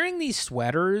 She's wearing these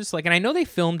sweaters. Like, and I know they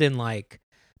filmed in like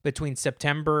between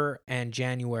September and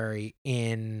January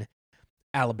in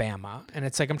Alabama. And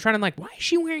it's like, I'm trying to like, why is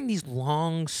she wearing these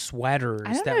long sweaters?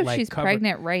 I don't that know if like she's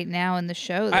pregnant right now in the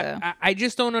show, though. I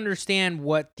just don't understand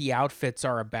what the outfits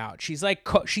are about. She's like,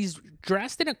 she's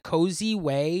dressed in a cozy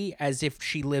way as if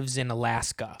she lives in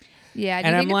Alaska. Yeah, do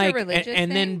and you I'm think like, it's a religious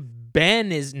and thing?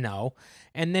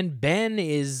 then Ben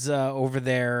is over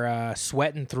there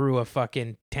sweating through a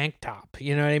fucking tank top.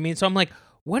 You know what I mean? So I'm like,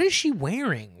 what is she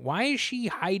wearing? Why is she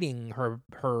hiding her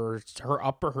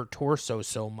upper, her torso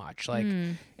so much? Like,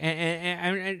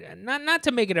 and not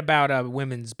to make it about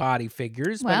women's body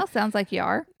figures. Well, but sounds like you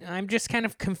are. I'm just kind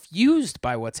of confused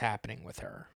by what's happening with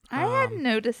her. I hadn't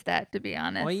noticed that, to be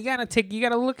honest. Well, you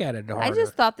gotta look at it harder. I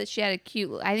just thought that she had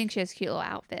I think she has cute little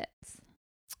outfits.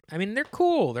 I mean, they're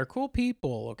cool. They're cool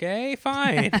people. Okay,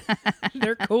 fine.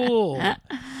 They're cool.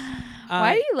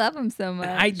 Why do you love them so much?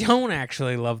 I don't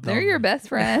actually love them. They're your best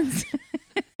friends.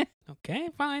 Okay,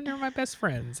 fine. They're my best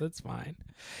friends. That's fine.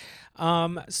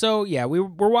 So yeah, we're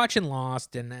watching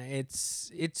Lost, and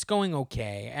it's going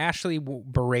okay. Ashley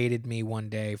berated me one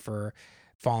day for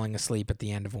falling asleep at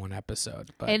the end of one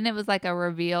episode, but And it was like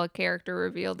a character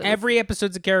reveal. every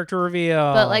episode's a character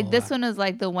reveal. But like this one was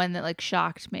like the one that like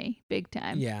shocked me big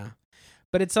time. Yeah.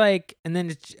 But it's like, and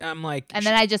then I'm like, And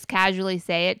then I just casually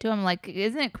say it to him, like,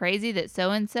 isn't it crazy that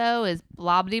so-and-so is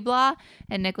blah-blah blah?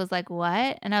 And Nick was like,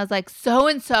 what? And I was like,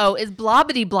 so-and-so is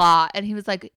blah-blah blah. And he was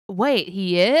like, wait,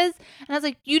 he is? And I was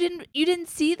like, you didn't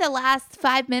see the last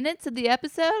 5 minutes of the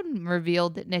episode? And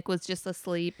revealed that Nick was just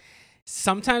asleep.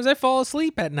 Sometimes I fall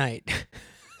asleep at night.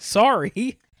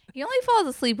 Sorry. He only falls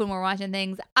asleep when we're watching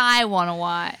things I want to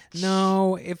watch.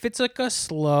 No, if it's like a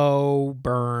slow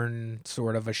burn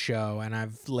sort of a show and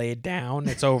I've laid down,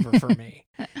 it's over for me.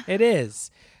 It is.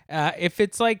 If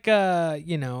it's like,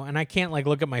 and I can't like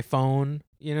look at my phone,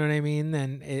 you know what I mean?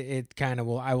 Then it kind of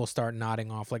I will start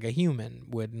nodding off like a human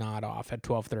would nod off at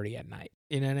 12:30 at night.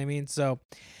 You know what I mean? So,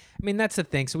 I mean, that's the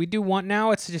thing. So we do want,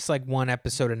 now it's just like one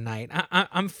episode a night.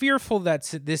 I'm fearful that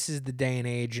this is the day and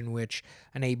age in which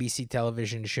an ABC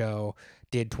television show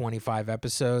did 25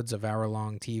 episodes of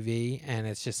hour-long TV, and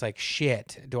it's just like,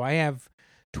 shit, do I have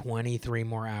 23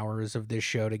 more hours of this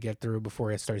show to get through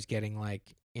before it starts getting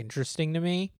like interesting to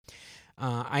me?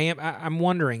 I'm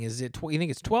wondering, is it you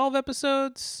think it's 12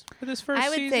 episodes for this first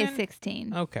season? I would say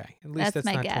 16. Okay, at least that's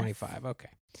my not guess. 25. Okay.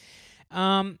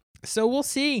 So we'll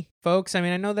see, folks. I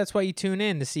mean, I know that's why you tune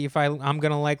in, to see if I'm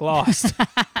going to like Lost.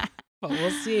 But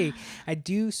we'll see. I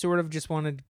do sort of just want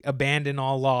to abandon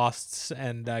all Losts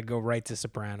and go right to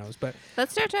Sopranos. But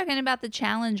let's start talking about the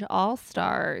Challenge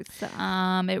All-Stars.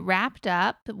 It wrapped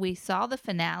up. We saw the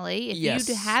finale. If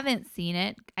you haven't seen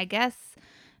it, I guess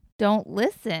don't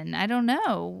listen. I don't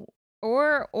know.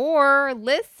 Or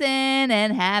listen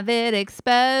and have it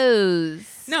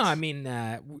exposed. No, I mean,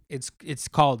 it's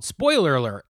called Spoiler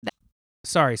Alert.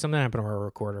 Sorry, something happened to our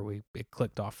recorder. It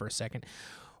clicked off for a second.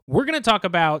 We're going to talk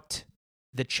about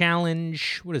the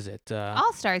challenge. What is it?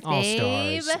 All-Stars,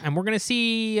 babe. And we're going to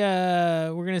see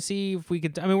if we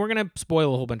could, I mean, we're going to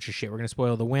spoil a whole bunch of shit. We're going to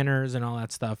spoil the winners and all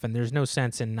that stuff. And there's no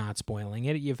sense in not spoiling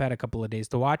it. You've had a couple of days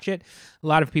to watch it. A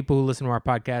lot of people who listen to our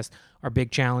podcast are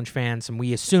big challenge fans, and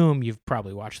we assume you've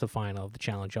probably watched the final of the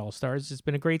Challenge All-Stars. It's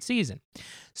been a great season.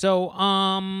 So,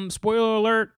 spoiler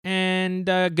alert, and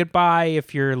goodbye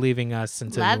if you're leaving us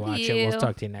until you watch it. We'll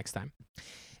talk to you next time.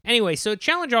 Anyway, so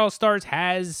Challenge All-Stars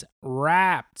has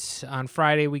wrapped. On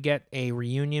Friday, we get a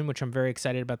reunion, which I'm very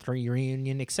excited about the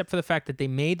reunion, except for the fact that they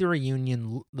made the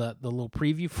reunion, the little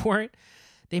preview for it,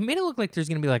 they made it look like there's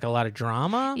going to be like a lot of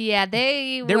drama. Yeah,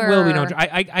 there will be no drama.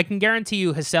 I can guarantee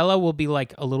you Hisela will be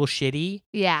like a little shitty.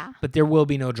 Yeah. But there will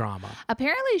be no drama.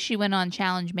 Apparently she went on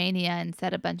Challenge Mania and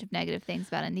said a bunch of negative things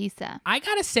about Anissa. I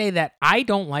got to say that I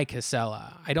don't like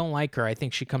Hisela. I don't like her. I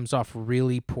think she comes off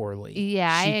really poorly.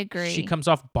 Yeah, I agree. She comes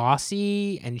off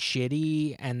bossy and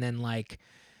shitty and then like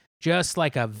just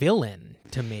like a villain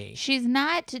to me. She's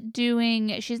not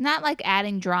like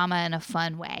adding drama in a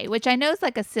fun way, which I know is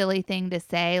like a silly thing to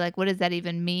say. Like, what does that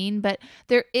even mean? But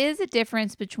there is a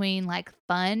difference between like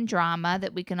fun drama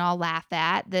that we can all laugh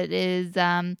at. That is,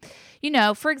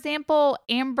 for example,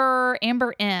 Amber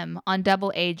M on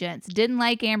Double Agents. Didn't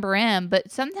like Amber M, but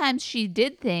sometimes she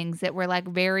did things that were like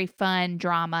very fun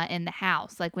drama in the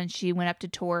house. Like when she went up to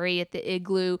Tori at the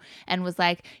igloo and was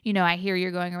like, I hear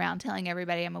you're going around telling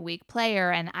everybody I'm a weak player,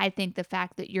 and I think the fact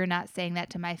that you're not saying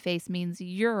that to my face means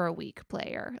you're a weak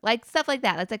player. Like stuff like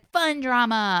that. That's like fun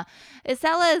drama.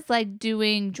 Hisela is like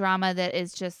doing drama that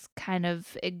is just kind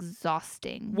of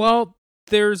exhausting. Well,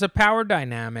 there's a power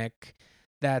dynamic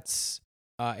that's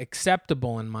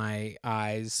acceptable in my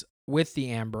eyes with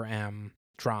the Amber M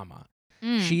drama.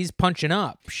 She's punching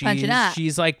up.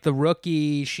 She's like the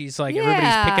rookie. She's like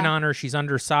everybody's picking on her. She's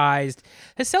undersized.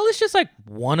 Hisela's just like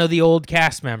one of the old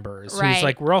cast members who's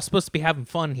like, we're all supposed to be having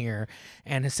fun here,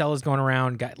 and Hisela's going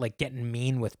around getting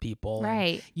mean with people.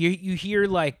 Right. And you hear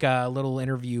like little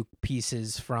interview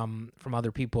pieces from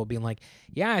other people being like,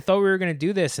 yeah, I thought we were gonna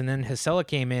do this, and then Hisela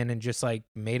came in and just like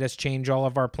made us change all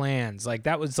of our plans. Like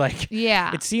that was like,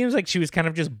 it seems like she was kind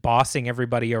of just bossing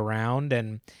everybody around,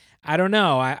 and I don't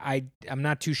know. I'm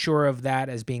not too sure of that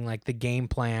as being like the game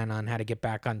plan on how to get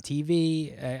back on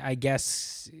TV. I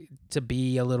guess to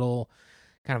be a little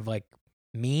kind of like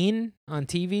mean on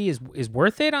TV is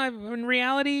worth it. In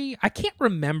reality, I can't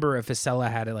remember if Hisela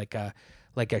had like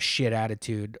a shit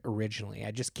attitude originally.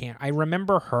 I just can't. I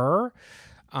remember her.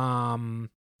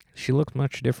 She looks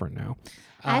much different now.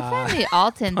 I found the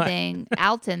Alton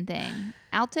thing.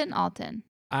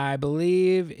 I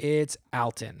believe it's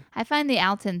Alton. I find the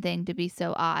Alton thing to be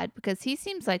so odd because he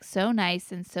seems like so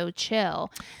nice and so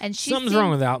chill. And Something's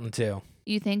wrong with Alton, too.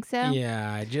 You think so?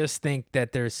 Yeah, I just think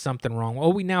that there's something wrong.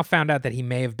 Well, we now found out that he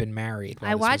may have been married.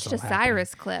 I watched a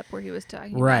Cyrus clip where he was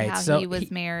talking right, about how so he was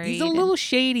married. He's a little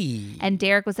shady. And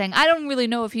Derek was saying, I don't really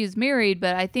know if he was married,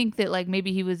 but I think that like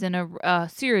maybe he was in a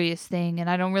serious thing, and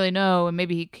I don't really know. And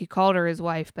maybe he called her his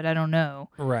wife, but I don't know.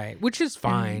 Right, which is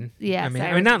fine. Yeah, I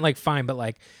mean, not like fine, but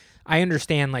like I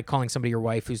understand like calling somebody your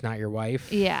wife who's not your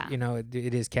wife. Yeah, you know,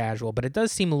 it is casual, but it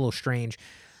does seem a little strange.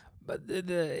 But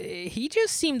he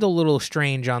just seemed a little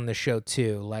strange on the show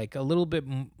too, like a little bit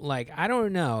like I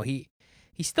don't know. He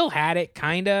still had it,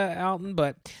 kinda, Alton.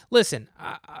 But listen,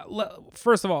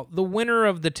 first of all, the winner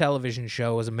of the television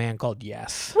show was a man called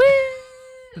Yes.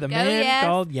 Woo! The man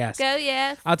called Yes. Go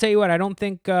Yes. I'll tell you what. I don't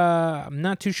think I'm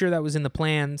not too sure that was in the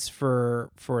plans for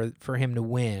him to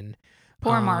win.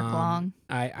 Poor Mark Long.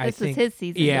 I think was his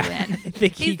season to win. I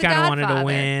think he kind of wanted to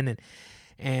win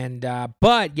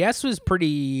but Yes was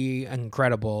pretty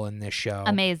incredible in this show.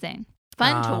 Amazing.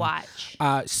 Fun to watch.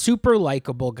 Super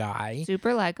likable guy.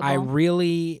 Super likable. I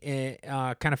really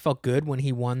kind of felt good when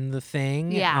he won the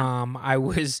thing. Yeah. I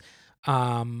was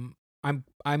I'm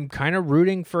kind of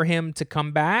rooting for him to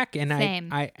come back, and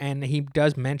Same. and he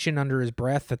does mention under his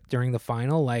breath that during the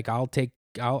final, like I'll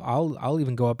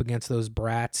even go up against those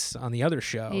brats on the other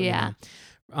show. Yeah.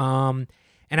 You know?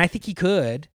 And I think he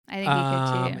could. I think he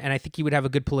could too. And I think he would have a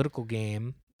good political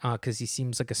game because he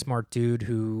seems like a smart dude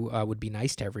who would be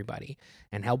nice to everybody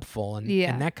and helpful,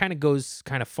 and that kind of goes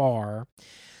kind of far.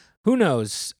 Who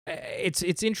knows?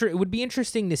 It would be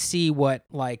interesting to see what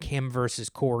like him versus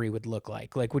Corey would look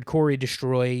like. Like, would Corey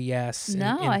destroy Yes in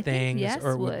I things, think Yes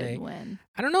or would they win.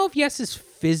 I don't know if Yes is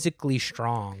physically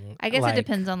strong. I guess it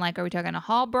depends on like, are we talking a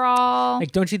hall brawl?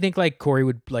 Like, don't you think like Corey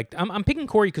would like? I'm picking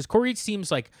Corey because Corey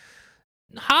seems like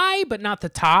high, but not the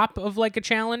top of like a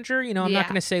challenger. You know, I'm not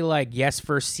going to say like Yes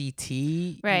versus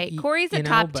CT. Right. Corey's a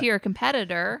top tier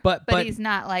competitor, but he's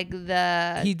not like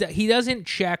the. He doesn't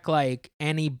check like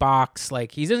any box.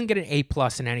 Like, he doesn't get an A+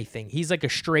 in anything. He's like a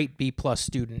straight B+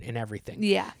 student in everything.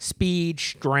 Yeah. Speed,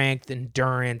 strength,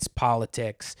 endurance,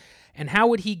 politics. And how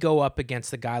would he go up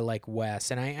against a guy like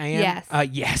Wes? And I am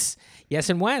yes,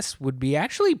 and Wes would be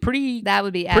actually pretty. That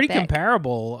would be pretty epic.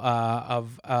 comparable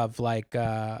of like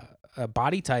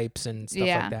body types and stuff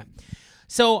Yeah. like that.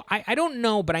 So I don't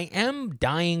know, but I am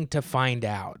dying to find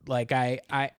out. Like I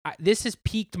this has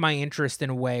piqued my interest in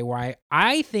a way where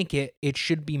I think it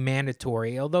should be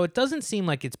mandatory, although it doesn't seem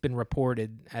like it's been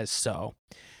reported as so.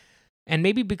 And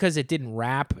maybe because it didn't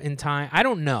wrap in time. I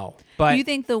don't know. But you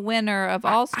think the winner of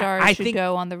All Stars should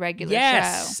go on the regular show?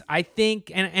 Yes, I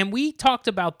think, and we talked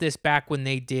about this back when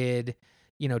they did,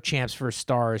 you know, Champs vs.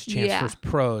 Stars, Champs vs.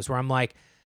 Pros, where I'm like,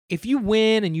 if you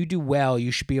win and you do well,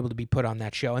 you should be able to be put on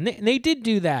that show. And they did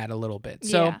do that a little bit.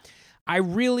 So I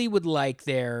really would like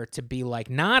there to be like,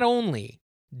 not only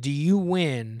do you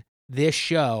win this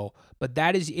show, but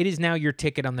it is now your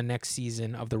ticket on the next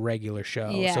season of the regular show.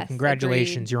 Yes, so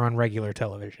congratulations, agreed. You're on regular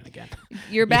television again.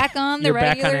 You're back on the You're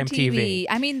regular back on MTV. TV.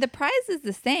 I mean, the prize is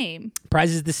the same.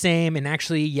 Prize is the same, and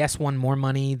actually, Yes won more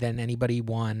money than anybody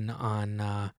won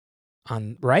on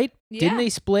right? Yeah. Didn't they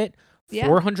split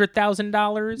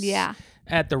 $400,000? Yeah.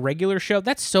 At the regular show?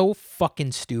 That's so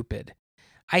fucking stupid.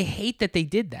 I hate that they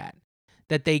did that.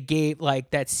 That they gave like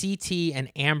that CT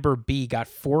and Amber B got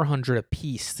 $400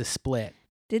 apiece to split.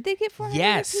 Did they get $400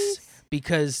 Yes, apiece?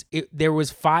 because there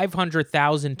was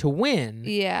 $500,000 to win.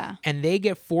 Yeah. And they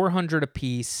get $400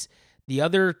 apiece. The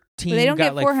other team they don't got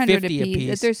get like 400 50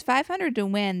 apiece. If there's $500 to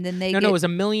win, then they No, get... it was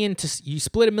 $1 million you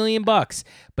split $1 million, but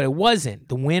it wasn't.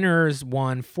 The winners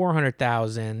won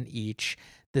 $400,000 each.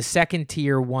 The second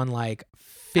tier won like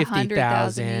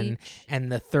 $50,000, and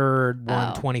the third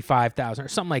won $25,000 or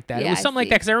something like that. Yeah, it was something like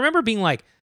that because I remember being like,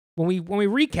 when we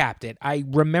recapped it, I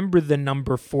remember the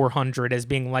number 400 as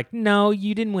being like, no,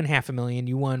 you didn't win $500,000,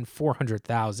 you won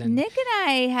 400,000. Nick and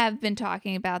I have been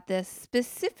talking about this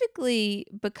specifically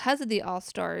because of the All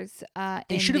Stars.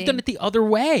 They should have done it the other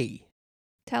way.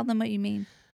 Tell them what you mean.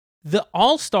 The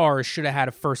All Stars should have had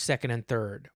a first, second, and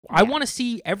third. Yeah. I want to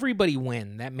see everybody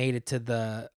win that made it to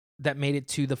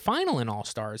the final in All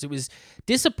Stars. It was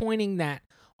disappointing that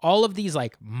all of these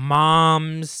like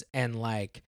moms and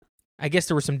like, I guess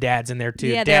there were some dads in there too.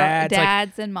 Yeah, dads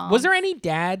like, and moms. Was there any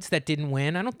dads that didn't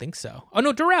win? I don't think so. Oh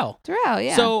no, Darrell,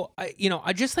 yeah. So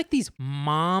I just like these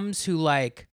moms who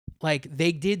like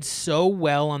they did so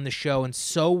well on the show and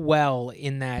so well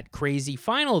in that crazy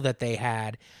final that they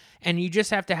had. And you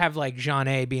just have to have like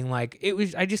Jeanne being like,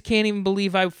 I just can't even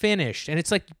believe I finished. And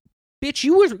it's like, bitch,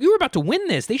 you were about to win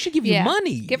this. They should give you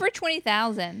money. Give her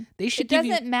 $20,000. They should. It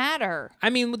doesn't matter. I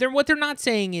mean, what they're not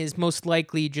saying is most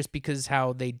likely just because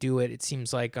how they do it. It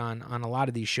seems like on a lot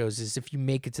of these shows is if you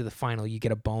make it to the final, you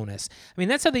get a bonus. I mean,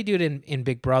 that's how they do it in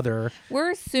Big Brother.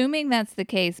 We're assuming that's the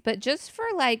case, but just for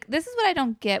like, this is what I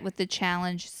don't get with the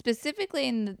challenge, specifically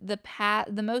in the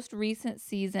most recent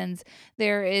seasons.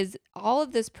 There is all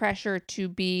of this pressure to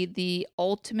be the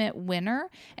ultimate winner,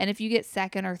 and if you get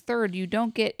second or third, you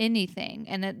don't get anything.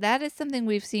 And that is something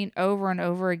we've seen over and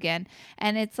over again.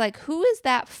 And it's like, who is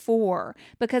that for?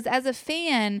 Because as a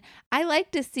fan, I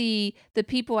like to see the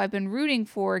people I've been rooting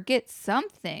for get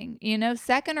something,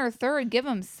 second or third, give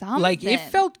them something. Like, it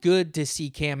felt good to see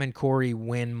Cam and Corey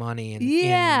win money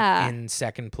in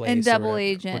second place. And Double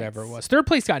Agents. Whatever it was. Third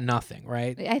place got nothing,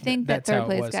 right? I think that third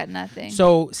place got nothing.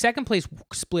 So second place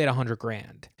split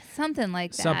 $100,000. Something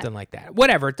like that. Something like that.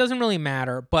 Whatever. It doesn't really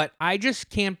matter. But I just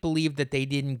can't believe that they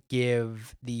didn't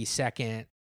give the second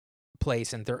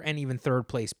place and even third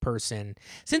place person,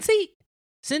 since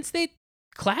they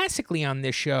classically on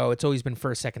this show, it's always been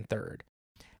first, second, third.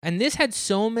 And this had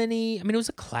so many. I mean, it was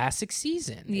a classic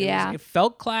season. Yeah, it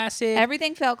felt classic.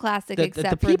 Everything felt classic except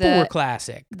the for people were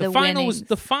classic. The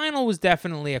final was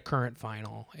definitely a current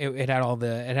final. It had all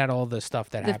the stuff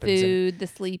that happens. The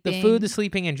food, the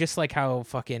sleeping, and just like how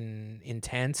fucking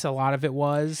intense a lot of it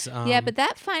was. Yeah, but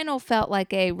that final felt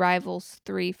like a Rivals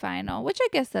 3 final, which I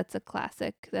guess that's a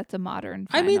classic. That's a modern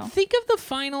final. I mean, think of the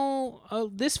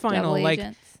final. This final,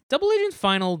 Double Agents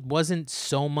final wasn't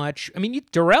so much. I mean,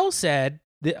 Darrell said.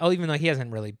 Even though he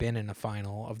hasn't really been in a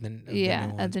final of the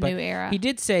new era, he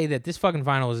did say that this fucking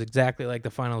final is exactly like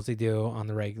the finals they do on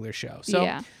the regular show. So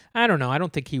I don't know. I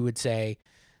don't think he would say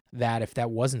that if that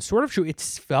wasn't sort of true. It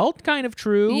felt kind of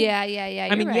true. Yeah.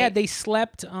 I mean, right. They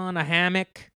slept on a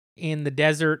hammock in the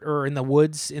desert or in the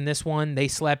woods. In this one, they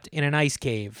slept in an ice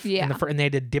cave. Yeah, and they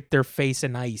had to dip their face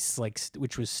in ice,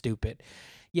 which was stupid.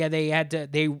 Yeah, they had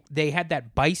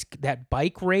that bike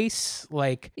race.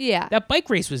 That bike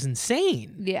race was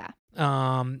insane. Yeah.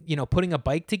 Putting a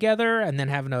bike together and then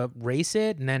having to race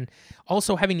it, and then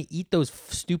also having to eat those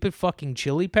stupid fucking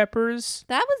chili peppers.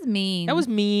 That was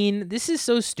mean. This is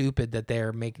so stupid that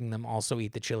they're making them also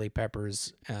eat the chili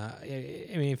peppers.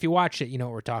 I mean, if you watch it, you know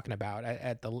what we're talking about.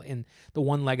 In the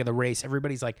one leg of the race,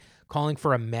 everybody's like calling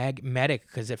for a medic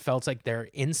because it felt like their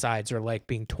insides are like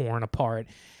being torn apart.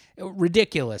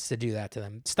 Ridiculous to do that to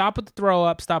them. Stop with the throw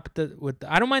up. Stop with the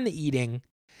I don't mind the eating.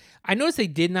 I noticed they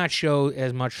did not show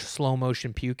as much slow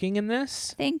motion puking in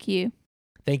this. Thank you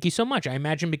so much. I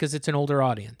imagine because it's an older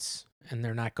audience and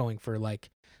they're not going for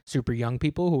like super young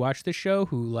people who watch this show,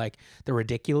 who like the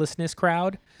ridiculousness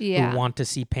crowd, who want to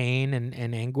see pain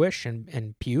and anguish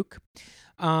and puke.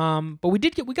 But we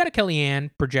got a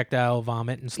Kellyanne projectile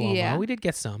vomit in slow-mo. Yeah. We did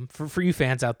get some. For you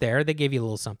fans out there, they gave you a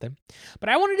little something. But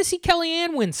I wanted to see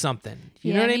Kellyanne win something.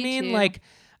 You know what I mean? Too. Like,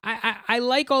 I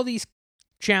like all these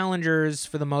challengers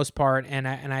for the most part, and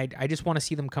I just want to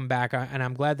see them come back, and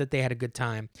I'm glad that they had a good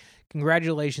time.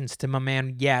 Congratulations to my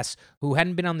man, Yes, who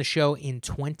hadn't been on the show in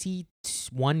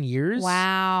 21 years.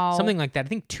 Wow. Something like that. I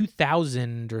think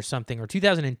 2000 or something, or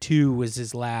 2002 was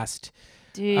his last...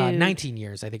 Dude. 19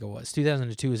 years, I think it was.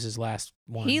 2002 was his last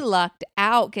one. He lucked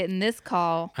out getting this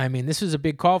call. I mean, this was a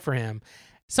big call for him.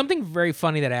 Something very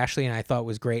funny that Ashley and I thought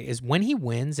was great is when he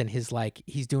wins and he's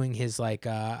doing his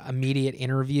immediate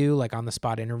interview, like on the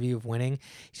spot interview of winning.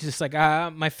 He's just like,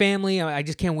 my family, I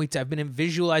just can't wait. I've been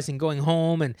visualizing going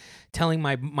home and telling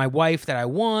my wife that I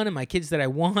won and my kids that I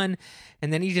won.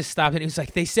 And then he just stopped and he was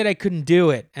like, they said I couldn't do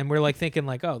it. And we're like thinking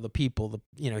like, oh, the people,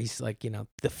 he's like,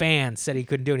 the fans said he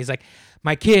couldn't do it. And he's like,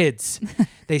 my kids,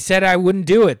 they said I wouldn't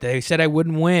do it. They said I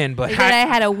wouldn't win, but they said I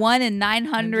had a 1 in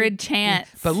 900 chance.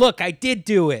 But look, I did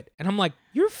do it. And I'm like,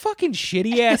 your fucking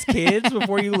shitty ass kids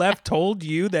before you left told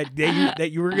you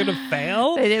that you were gonna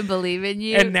fail. They didn't believe in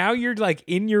you, and now you're like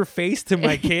in your face to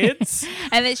my kids.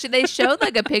 And they showed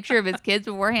like a picture of his kids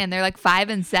beforehand. They're like 5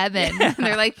 and 7. Yeah.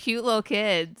 They're like cute little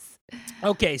kids.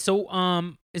 Okay, so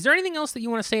is there anything else that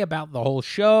you want to say about the whole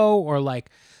show, or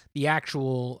like the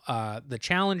actual the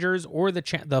challengers, or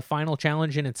the final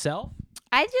challenge in itself?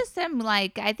 I just am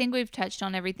like, I think we've touched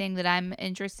on everything that I'm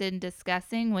interested in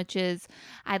discussing, which is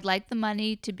I'd like the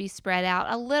money to be spread out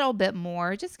a little bit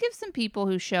more. Just give some people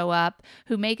who show up,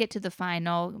 who make it to the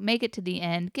final, make it to the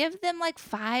end, give them like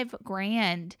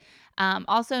 $5,000.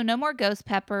 Also, no more ghost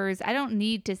peppers. I don't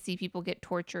need to see people get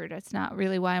tortured. That's not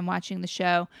really why I'm watching the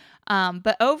show.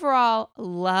 But overall,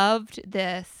 loved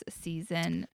this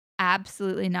season.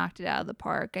 Absolutely knocked it out of the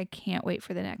park. I can't wait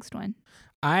for the next one.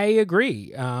 I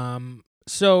agree.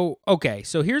 So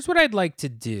here's what I'd like to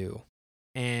do.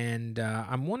 and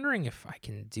I'm wondering if I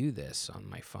can do this on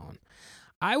my phone.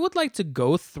 I would like to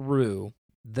go through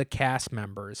the cast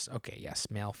members. Okay, yes,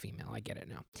 male, female. I get it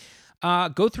now.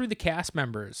 Go through the cast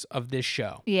members of this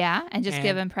show. Yeah, and just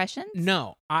give And- impressions?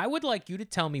 No, I would like you to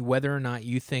tell me whether or not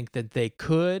you think that they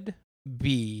could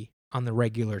be on the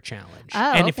regular challenge.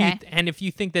 Oh, and okay. if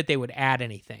you think that they would add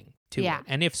anything to Yeah. it.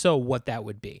 And if so, what that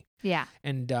would be. Yeah.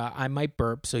 And I might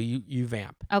burp, so you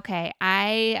vamp. Okay.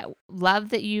 I love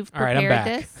that you've All right, I'm prepared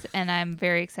back. this, and I'm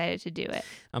very excited to do it.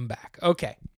 I'm back.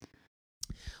 Okay.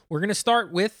 We're going to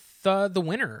start with the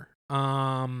winner.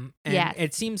 And Yes.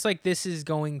 it seems like this is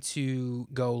going to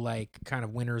go like kind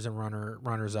of winners and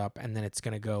runners up, and then it's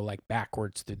going to go like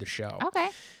backwards through the show. Okay.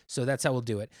 So that's how we'll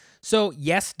do it. So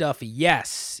yes, Duffy,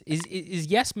 yes. Is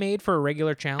yes made for a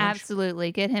regular challenge?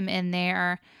 Absolutely. Get him in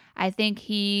there. I think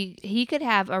he could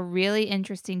have a really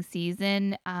interesting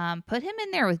season. Put him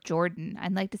in there with Jordan.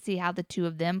 I'd like to see how the two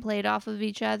of them played off of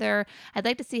each other. I'd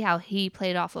like to see how he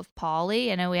played off of Paulie.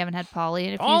 I know we haven't had Paulie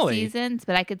in a few Paulie? seasons,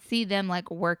 but I could see them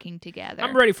like working together.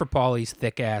 I'm ready for Paulie's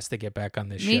thick ass to get back on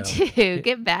this Me show. too.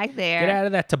 Get back there. Get out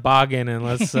of that toboggan and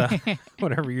let's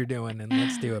whatever you're doing, and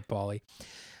let's do it, Paulie.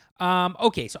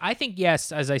 Okay, so I think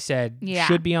yes, as I said, Yeah.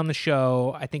 should be on the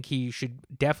show. I think he should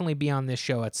definitely be on this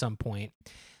show at some point.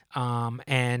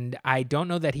 And I don't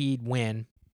know that he'd win,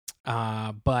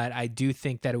 but I do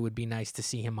think that it would be nice to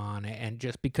see him on it. And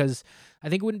just because I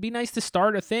think it would be nice to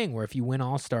start a thing where if you win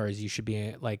All Stars, you should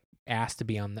be like asked to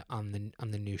be on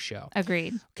the new show.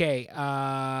 Agreed. Okay,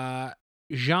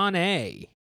 Jean A.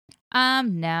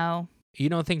 No. You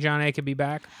don't think Jean A could be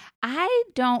back? I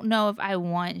don't know if I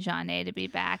want Jeanne to be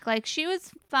back. Like, she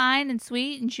was fine and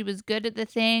sweet and she was good at the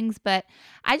things, but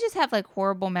I just have like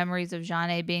horrible memories of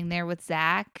Jeanne being there with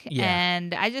Zach. Yeah.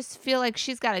 And I just feel like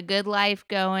she's got a good life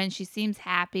going. She seems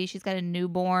happy. She's got a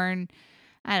newborn.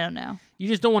 I don't know. You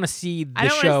just don't want to see I the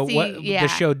don't show. wanna see- yeah. The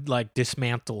show like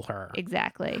dismantle her.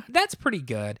 Exactly. That's pretty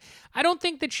good. I don't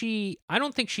think she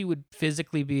would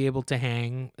physically be able to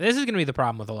hang. This is going to be the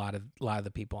problem with a lot of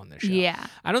the people on this show. Yeah.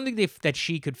 I don't think that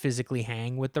she could physically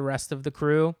hang with the rest of the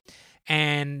crew,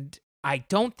 and I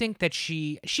don't think that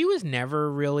she was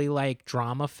never really like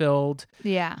drama filled.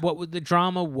 Yeah. The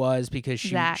drama was because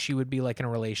Zach. she would be like in a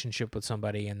relationship with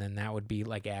somebody, and then that would be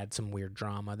like add some weird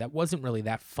drama that wasn't really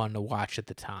that fun to watch at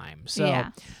the time. So Yeah.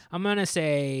 I'm gonna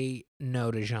say no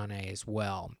to Jeanne as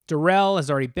well. Darrell has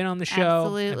already been on the show.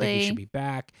 I think Absolutely. he should be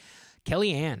back.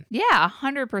 Kellyanne. Yeah,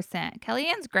 100%.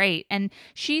 Kellyanne's great. And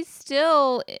she's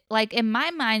still, like, in my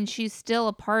mind, she's still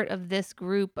a part of this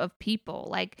group of people.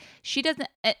 Like, she doesn't,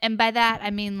 and by that,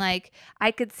 I mean, like, I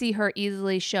could see her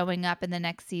easily showing up in the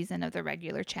next season of the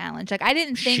regular challenge. Like, I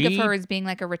didn't think of She- her as being,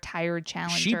 like, a retired She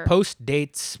challenger. post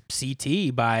dates CT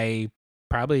by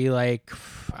probably like,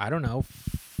 I don't know,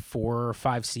 4 or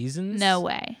 5 seasons. No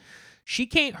way. She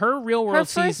came. Her Real World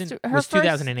first- season her was first-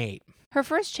 2008. Her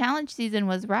first challenge season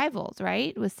was Rivals,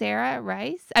 right? With Sarah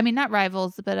Rice? I mean, not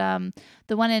Rivals, but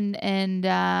the one in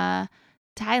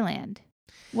Thailand.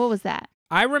 What was that?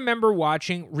 I remember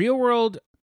watching Real World.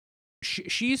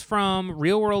 She's from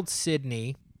Real World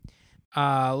Sydney.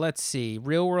 Let's see.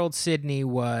 Real World Sydney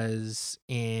was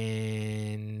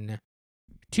in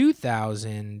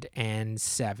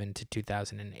 2007 to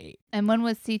 2008. And when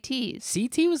was CT's?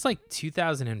 CT was like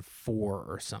 2004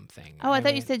 or something. Oh, I thought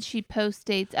you mean, said she post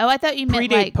dates. Oh, I thought you meant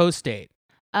predate, like. post date.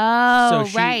 Oh, So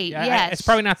she- right. Yes. it's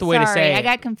probably not the way to Sorry, say I it.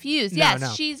 got confused. No, Yes, no.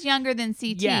 she's younger than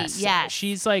CT. Yes,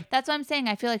 she's like That's what I'm saying.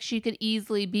 I feel like she could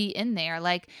easily be in there.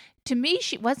 Like, to me,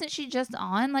 she just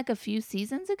on like a few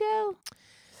seasons ago?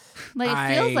 Like,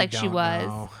 it feels like she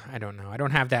was. I don't know. I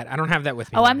don't have that. I don't have that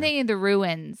with me. Oh, right I'm now. thinking the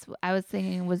Ruins. I was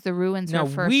thinking was the Ruins No,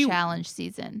 her first we- challenge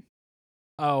season?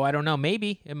 Oh, I don't know.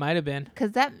 Maybe it might have been.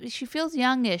 Because she feels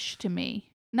youngish to me.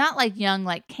 Not like young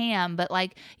like Cam, but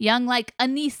like young like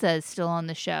Anissa is still on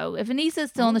the show. If Anissa's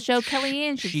still on the show,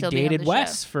 Kellyanne should She still be on the dated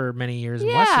Wes show. for many years.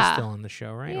 And Wes is Yeah. still on the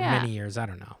show, right? Or Yeah. many years. I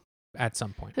don't know. At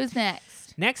some point. Who's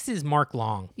next? Next is Mark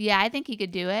Long. Yeah, I think he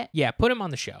could do it. Yeah, put him on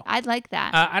the show. I'd like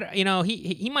that.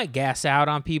 He might gas out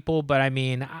on people, but I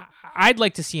mean, I'd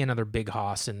like to see another big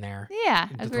hoss in there. Yeah,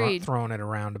 To agreed. throwing it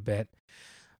around a bit.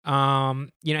 He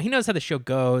knows how the show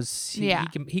goes. Yeah.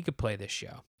 He could play this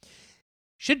show.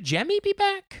 Should Jemmy be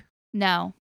back?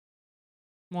 No,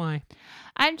 Why?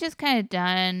 I'm just kind of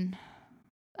done.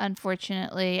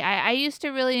 Unfortunately, I used to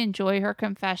really enjoy her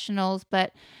confessionals,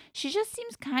 but she just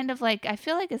seems kind of like, I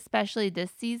feel like especially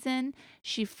this season,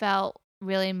 she felt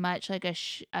really much like a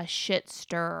shit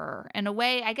stirrer. In a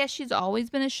way, I guess she's always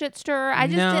been a shit stirrer. I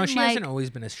just no, didn't she like. hasn't always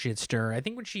been a shit stirrer. I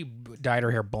think when she dyed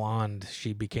her hair blonde,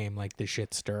 she became like the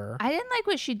shit stirrer. I didn't like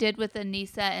what she did with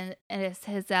Anissa and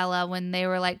Hisella when they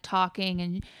were like talking,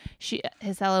 and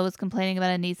Hisella was complaining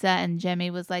about Anissa, and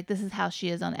Jemmye was like, "This is how she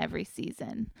is on every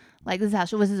season. Like this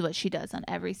is what she does on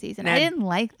every season." Now- I didn't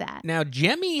like that. Now,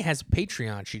 Jemmye has a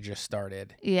Patreon she just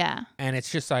started, Yeah. and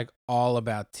it's just like all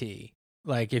about tea.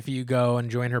 Like if you go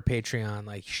and join her Patreon,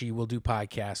 like she will do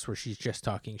podcasts where she's just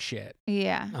talking shit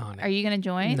Yeah. on it. Are you gonna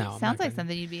join? No, I'm Sounds not like gonna.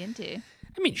 something you'd be into.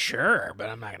 I mean, sure, but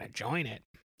I'm not gonna join it.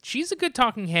 She's a good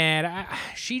talking head.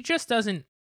 She just doesn't.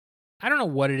 I don't know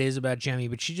what it is about Jemmye,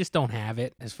 but she just don't have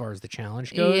it as far as the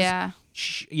challenge goes. Yeah.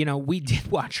 We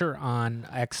did watch her on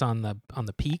X on the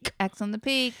Peak, X on the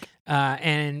Peak.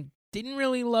 and didn't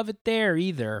really love it there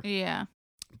either. Yeah.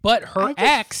 But her I just-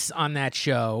 ex on that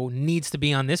show needs to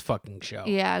be on this fucking show.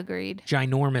 Yeah. Agreed.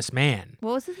 Ginormous man.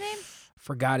 What was his name?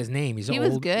 Forgot his name. He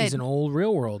was good. He's an old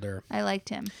real worlder. I liked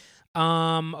him.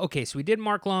 Okay, so we did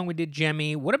Mark Long, we did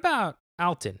Jemmye. What about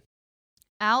Alton?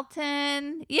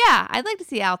 Alton. Yeah, I'd like to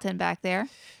see Alton back there.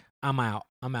 I'm out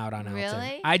on Alton.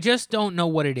 Really? I just don't know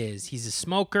what it is. He's a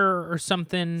smoker or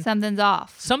something. Something's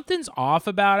off. Something's off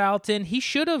about Alton. He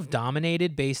should have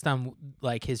dominated based on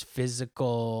like his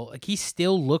physical. Like he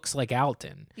still looks like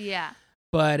Alton. Yeah.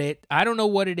 But I don't know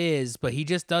what it is, but he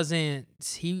just doesn't.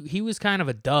 He was kind of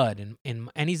a dud,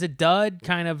 and he's a dud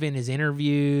kind of in his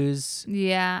interviews.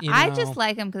 Yeah. You I know. just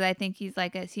like him because I think he's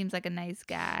seems like a nice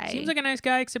guy. Seems like a nice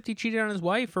guy, except he cheated on his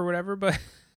wife or whatever. But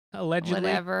allegedly,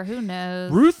 whatever. Who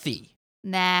knows? Ruthie.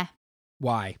 Nah.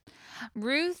 Why?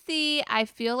 Ruthie, I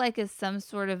feel like is some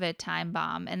sort of a time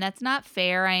bomb, and that's not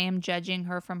fair. I am judging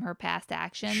her from her past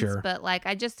actions, Sure. but like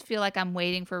I just feel like I'm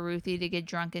waiting for Ruthie to get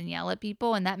drunk and yell at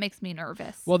people, and that makes me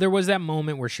nervous. Well, there was that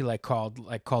moment where she called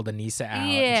Anissa out.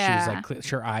 Yeah. And she was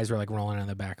her eyes were like rolling on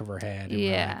the back of her head. And we're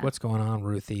Yeah. like, what's going on,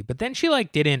 Ruthie? But then she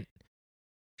didn't.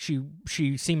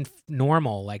 She seemed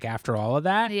normal after all of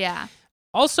that. Yeah.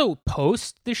 Also,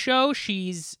 post the show,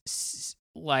 she's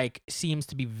seems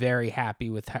to be very happy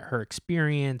with her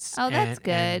experience. Oh, that's and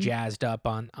good. jazzed up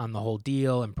on the whole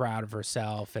deal and proud of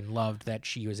herself and loved that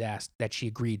she was asked that she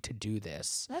agreed to do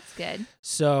this. That's good.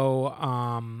 So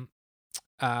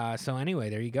so anyway,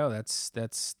 there you go.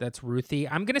 That's Ruthie.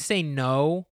 I'm gonna say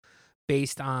no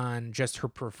based on just her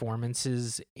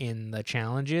performances in the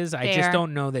challenges. I just Fair.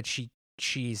 don't know that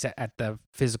she's at the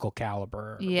physical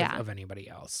caliber Yeah. of anybody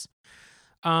else.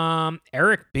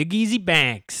 Eric Big Easy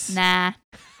Banks. Nah.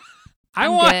 I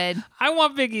I'm want good. I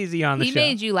want Big Easy on the He show.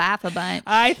 made you laugh a bunch.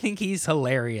 I think he's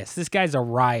hilarious. This guy's a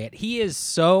riot.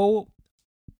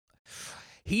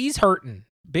 He's hurting.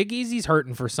 Big Easy's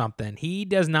hurting for something. He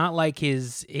does not like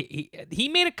he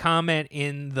made a comment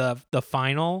in the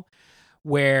final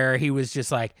where he was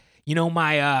just like,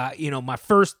 my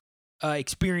first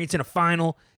experience in a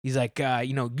final. He's like,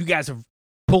 you guys have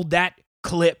pulled that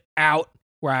clip out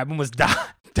where I almost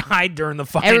died during the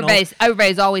final.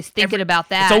 Everybody's always thinking about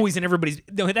that. It's always in everybody's.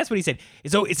 No, that's what he said.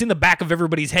 It's in the back of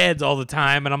everybody's heads all the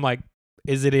time, and I'm like,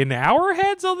 is it in our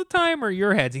heads all the time or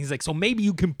your heads? And he's like, so maybe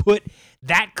you can put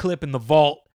that clip in the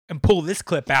vault and pull this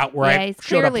clip out where I he's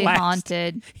showed up clearly last.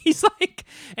 haunted. He's like,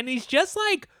 and he's just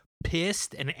like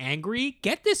pissed and angry.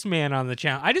 Get this man on the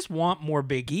channel. I just want more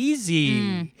Big Easy.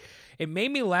 Mm. It made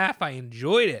me laugh. I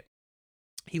enjoyed it.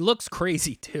 He looks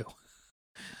crazy too.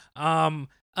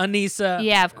 Anissa.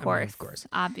 Yeah, of I mean, course.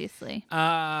 Obviously.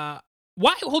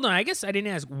 Why? Hold on. I guess I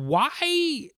didn't ask. Why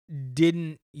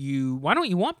don't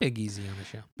you want Big Easy on the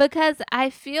show? Because I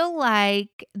feel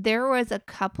like there was a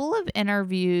couple of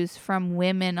interviews from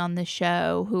women on the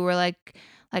show who were like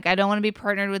I don't want to be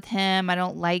partnered with him. I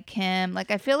don't like him.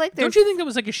 Like I feel like there's. Don't you think that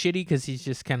was a shitty because he's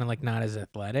just kind of not as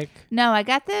athletic? No, I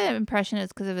got the impression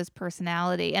it's because of his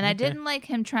personality, and I Okay. didn't like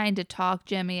him trying to talk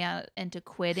Jemmye out into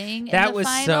quitting. That in the was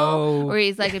final, so- Where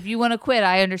he's like, "If you want to quit,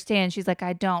 I understand." She's like,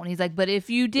 "I don't." He's like, "But if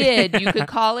you did, you could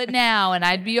call it now, and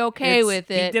I'd be okay with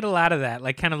He it." did a lot of that,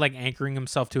 kind of anchoring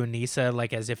himself to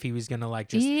Anissa, as if he was gonna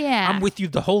just. Yeah. I'm with you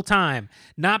the whole time,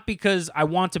 not because I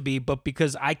want to be, but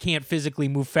because I can't physically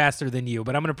move faster than you.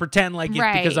 But I'm gonna pretend like it's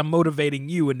because Right. I'm motivating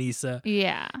you, Anissa.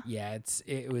 Yeah. Yeah,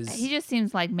 it was. He just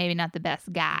seems like maybe not the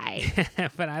best guy.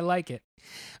 But I like it.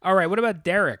 All right, what about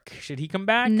Derek? Should he come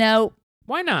back? Nope.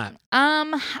 Why not?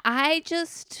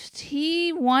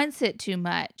 He wants it too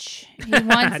much. He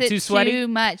wants it Too sweaty? too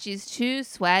much. He's too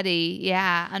sweaty.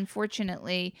 Yeah,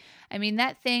 unfortunately. I mean,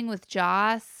 that thing with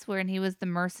Joss, when he was the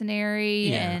mercenary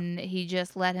Yeah. and he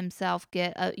just let himself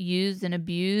get used and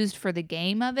abused for the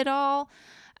game of it all.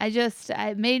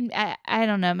 I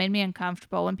don't know, made me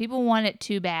uncomfortable. When people want it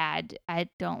too bad, I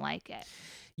don't like it.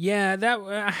 Yeah,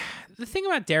 the thing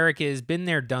about Derek is been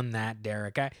there, done that.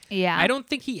 Derek, Yeah. I don't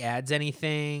think he adds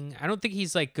anything. I don't think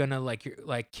he's like gonna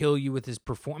like kill you with his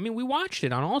performance. I mean, we watched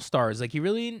it on All Stars. Like he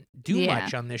really didn't do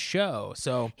much on this show.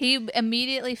 So he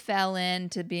immediately fell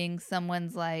into being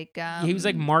someone's like he was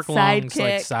like Mark Long's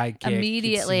like sidekick.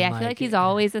 Immediately, I feel like he's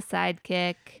always a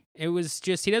sidekick. It was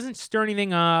just he doesn't stir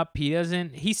anything up.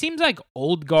 He seems like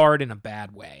old guard in a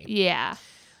bad way. Yeah.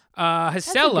 Hisela.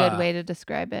 That's a good way to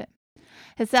describe it.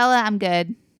 Hisela, I'm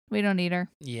good. We don't need her.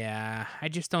 Yeah, I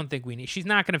just don't think we need. She's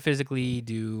not going to physically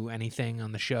do anything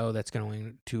on the show that's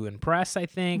going to impress, I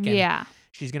think. And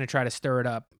she's going to try to stir it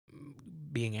up,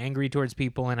 being angry towards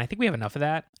people, and I think we have enough of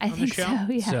that on the show. So,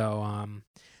 yeah. So,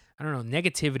 I don't know.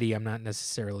 Negativity, I'm not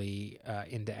necessarily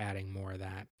into adding more of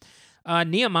that.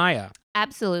 Nehemiah.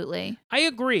 Absolutely. I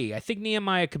agree. I think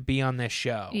Nehemiah could be on this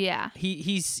show. Yeah.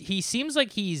 He seems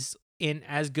like he's in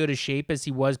as good a shape as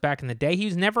he was back in the day. He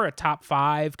was never a top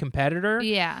 5 competitor.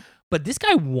 Yeah. But this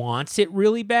guy wants it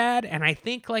really bad, and I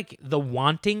think like the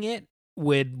wanting it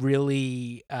would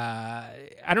really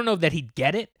I don't know that he'd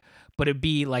get it, but it'd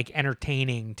be like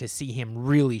entertaining to see him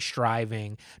really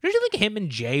striving. Don't you think him and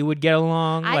Jay would get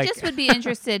along? I just would be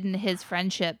interested in his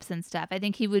friendships and stuff. I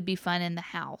think he would be fun in the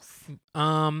house.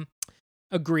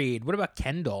 Agreed. What about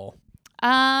Kendall?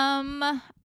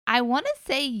 I want to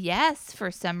say yes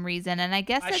for some reason, and I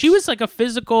guess she was like a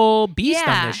physical beast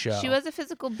on this show. She was a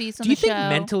physical beast on the show. Do you think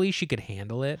mentally she could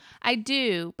handle it? I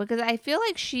do, because I feel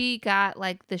like she got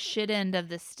like the shit end of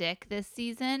the stick this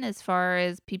season as far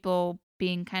as people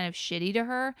being kind of shitty to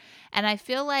her, and I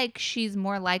feel like she's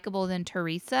more likable than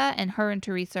Teresa, and her and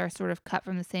Teresa are sort of cut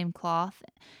from the same cloth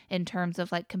in terms of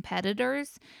like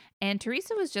competitors, and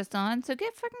Teresa was just on, so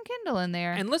get fucking Kendall in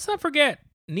there. And let's not forget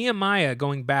Nehemiah,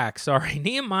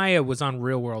 Nehemiah was on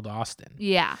Real World Austin.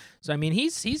 Yeah. So I mean,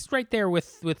 he's right there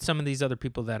with some of these other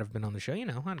people that have been on the show. You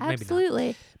know, maybe absolutely.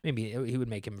 Not. Maybe he would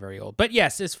make him very old. But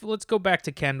yes, let's go back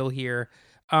to Kendall here.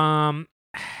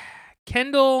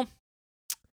 Kendall,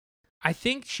 I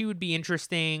think she would be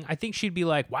interesting. I think she'd be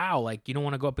like, wow, like you don't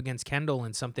want to go up against Kendall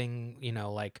in something, you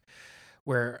know, like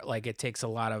where like it takes a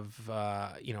lot of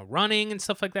running and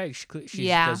stuff like that. She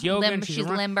does yoga and she's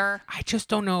limber. I just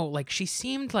don't know. Like she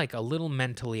seemed like a little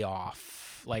mentally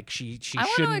off. Like she I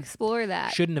want to explore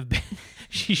that. Shouldn't have been.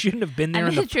 She shouldn't have been there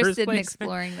in the first place. I'm interested in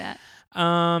exploring that.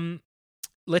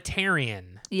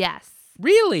 Laterrian. Yes.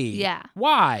 Really? Yeah.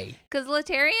 Why? Because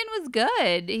Laterrian was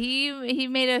good. He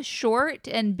made a short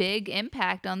and big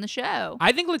impact on the show.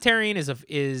 I think Laterrian is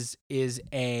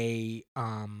a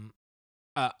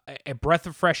breath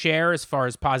of fresh air as far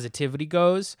as positivity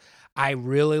goes. I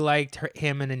really liked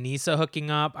him and Anissa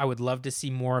hooking up. I would love to see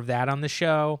more of that on the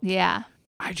show. Yeah.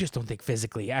 I just don't think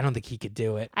physically. I don't think he could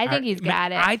do it. I think he's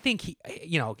got it. I think he,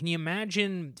 can you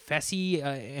imagine Fessy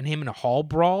and him in a hall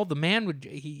brawl? The man would,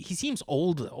 he seems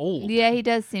old. Yeah, he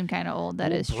does seem kind of old.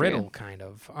 That is brittle, true. kind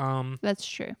of. That's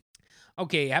true.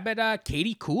 Okay, how about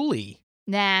Katie Cooley?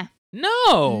 Nah.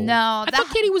 No. I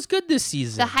thought Katie was good this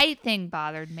season. The height thing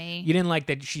bothered me. You didn't like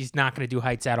that she's not going to do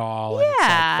heights at all.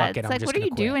 Yeah. And it's like, fuck it, what are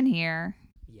you doing here?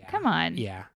 Yeah. Come on.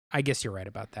 Yeah. I guess you're right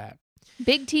about that.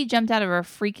 Big T jumped out of a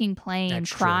freaking plane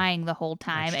That's crying true. the whole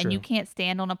time, That's and you true. can't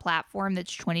stand on a platform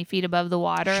that's 20 feet above the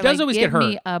water. She does always get hurt. Give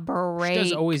me a break. She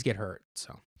does always get hurt.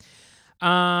 So,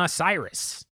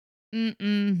 Cyrus.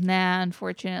 Nah,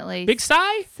 unfortunately. Big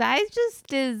Cy? Cy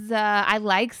just is, I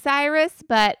like Cyrus,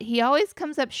 but he always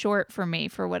comes up short for me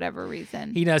for whatever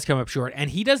reason. He does come up short, and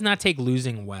he does not take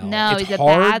losing well. No, it's he's a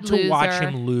hard bad to watch loser.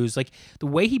 him lose. Like, the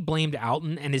way he blamed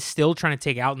Alton and is still trying to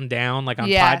take Alton down, like on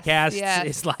Yes, podcasts, yes.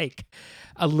 is like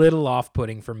a little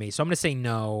off-putting for me. So I'm going to say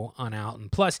no on Alton.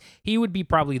 Plus, he would be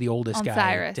probably the oldest On guy.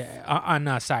 Cyrus.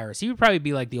 On Cyrus. He would probably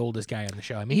be like the oldest guy on the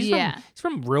show. I mean, he's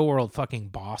from real world fucking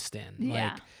Boston.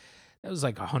 Yeah. Like, that was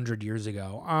like 100 years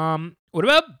ago. What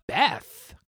about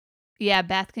Beth? Yeah,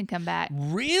 Beth can come back.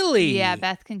 Really? Yeah,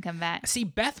 Beth can come back. See,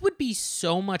 Beth would be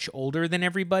so much older than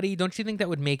everybody. Don't you think that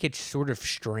would make it sort of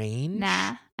strange?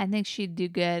 Nah, I think she'd do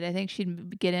good. I think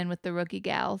she'd get in with the rookie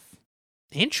gals.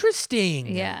 Interesting.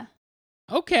 Yeah.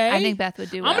 Okay. I think Beth would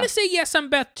do well. I'm going to say yes on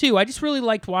Beth, too. I just really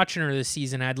liked watching her this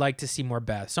season. I'd like to see more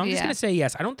Beth. So I'm just going to say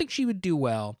yes. I don't think she would do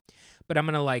well, but I'm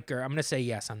going to like her. I'm going to say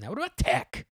yes on that. What about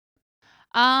Tech?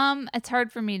 It's hard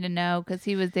for me to know because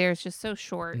he was there. It's just so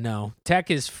short. No,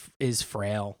 Tech is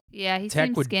frail. Yeah, he Tech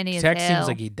seems skinny as Tech hell. seems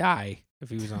like he'd die if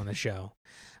he was on the show.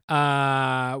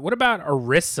 What about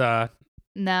Arissa?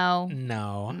 No.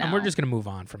 And we're just gonna move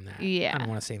on from that. Yeah. I don't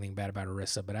want to say anything bad about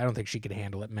Arissa, but I don't think she could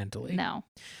handle it mentally. No.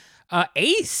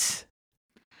 Ace.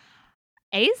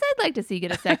 Ace, I'd like to see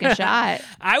get a second shot.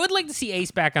 I would like to see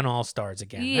Ace back on All Stars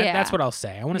again. Yeah. That's what I'll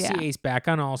say. I want to see Ace back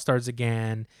on All Stars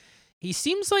again. He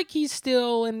seems like he's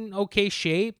still in okay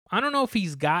shape. I don't know if he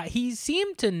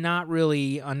seemed to not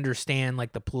really understand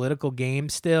like the political game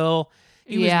still.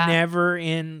 He was never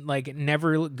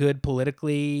good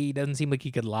politically. He doesn't seem like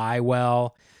he could lie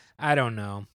well. I don't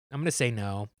know. I'm going to say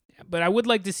no. But I would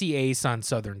like to see Ace on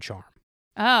Southern Charm.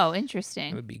 Oh, It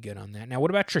interesting. would be good on that. Now, what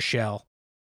about Trishelle?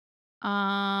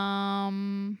 I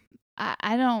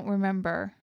don't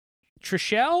remember.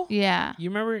 Trishelle? Yeah. You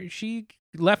remember she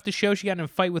left the show? She got in a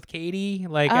fight with Katie,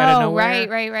 like out of nowhere.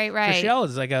 Right. Trishelle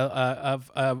is like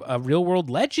a real world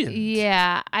legend.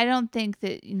 Yeah, I don't think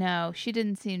that. No, she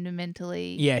didn't seem to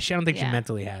mentally. Yeah, I don't think she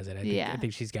mentally has it. Yeah. I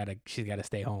think she's got to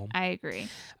stay home. I agree.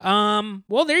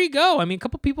 Well, there you go. I mean, a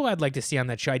couple people I'd like to see on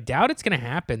that show. I doubt it's gonna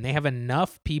happen. They have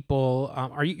enough people.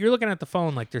 You're looking at the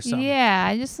phone like there's something? Yeah,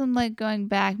 I just am like going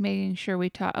back, making sure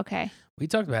we talk. Okay. We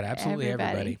talked about absolutely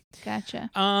everybody. Gotcha.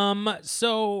 Yeah,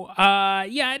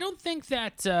 I don't think